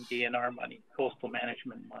using DNR money, coastal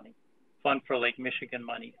management money, Fund for Lake Michigan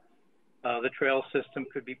money. The trail system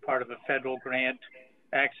could be part of a federal grant.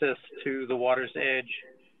 Access to the water's edge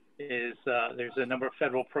is, there's a number of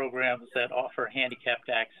federal programs that offer handicapped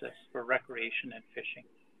access for recreation and fishing.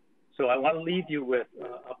 So I want to leave you with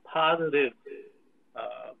a positive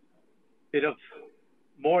bit of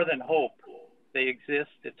more than hope. They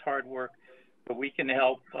exist, it's hard work, but we can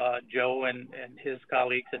help Joe and his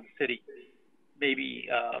colleagues in the city maybe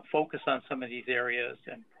focus on some of these areas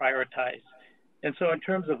and prioritize. And so in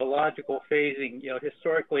terms of a logical phasing,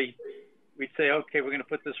 historically, we'd say, okay, we're going to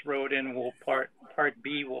put this road in, part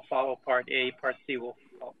B will follow part A, part C will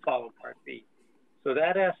follow part B. So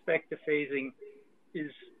that aspect of phasing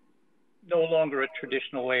is no longer a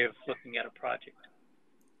traditional way of looking at a project.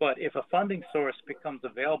 But if a funding source becomes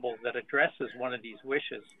available that addresses one of these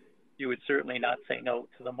wishes, you would certainly not say no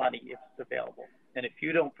to the money if it's available. And if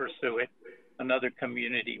you don't pursue it, another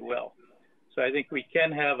community will. So I think we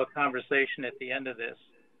can have a conversation at the end of this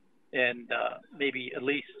and maybe at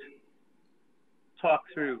least talk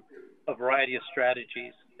through a variety of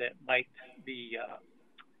strategies that might be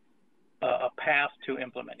a path to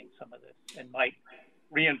implementing some of this and might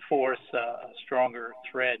reinforce a stronger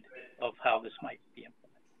thread of how this might be implemented.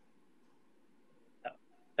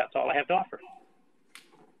 That's all I have to offer.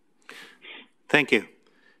 Thank you.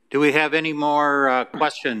 Do we have any more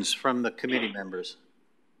questions from the committee members?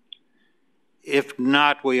 If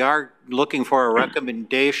not, we are looking for a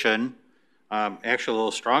recommendation, actually a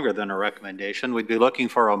little stronger than a recommendation. We'd be looking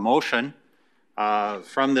for a motion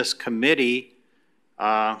from this committee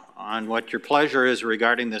on what your pleasure is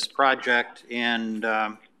regarding this project and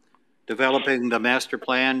developing the master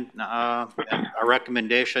plan. A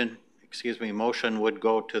recommendation, motion would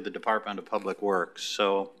go to the Department of Public Works.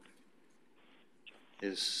 So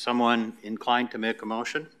is someone inclined to make a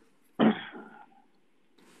motion?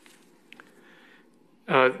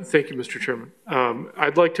 Thank you, Mr. Chairman.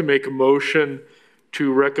 I'd like to make a motion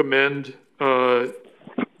to recommend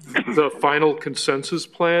the final consensus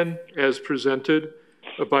plan as presented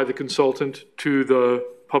by the consultant to the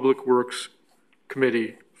Public Works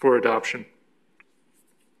Committee for adoption.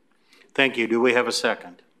 Thank you. Do we have a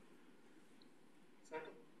second? Second.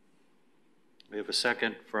 We have a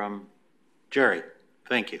second from Jerry.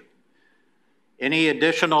 Thank you. Any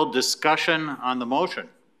additional discussion on the motion?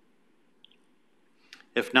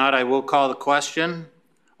 If not, I will call the question.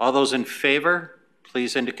 All those in favor,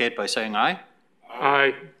 please indicate by saying aye.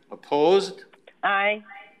 Aye. Opposed? Aye.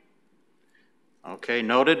 Okay,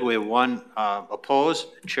 noted. We have one opposed.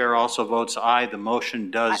 Chair also votes aye. The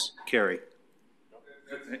motion does carry.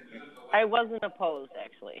 I wasn't opposed,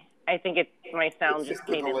 actually. I think my sound just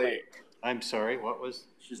came in late. I'm sorry, what was?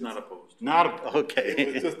 She's not opposed. Okay.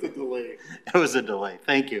 It's just a delay. It was a delay,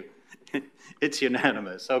 thank you. It's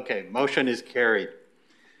unanimous. Okay, motion is carried.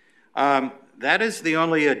 That is the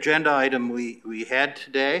only agenda item we had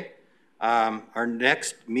today. Our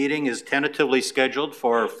next meeting is tentatively scheduled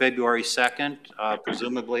for February 2nd,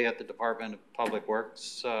 presumably at the Department of Public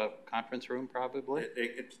Works conference room, probably?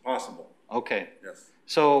 It's possible. Okay. Yes.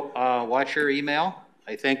 So watch your email.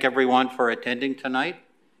 I thank everyone for attending tonight.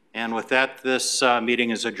 And with that, this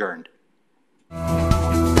meeting is adjourned.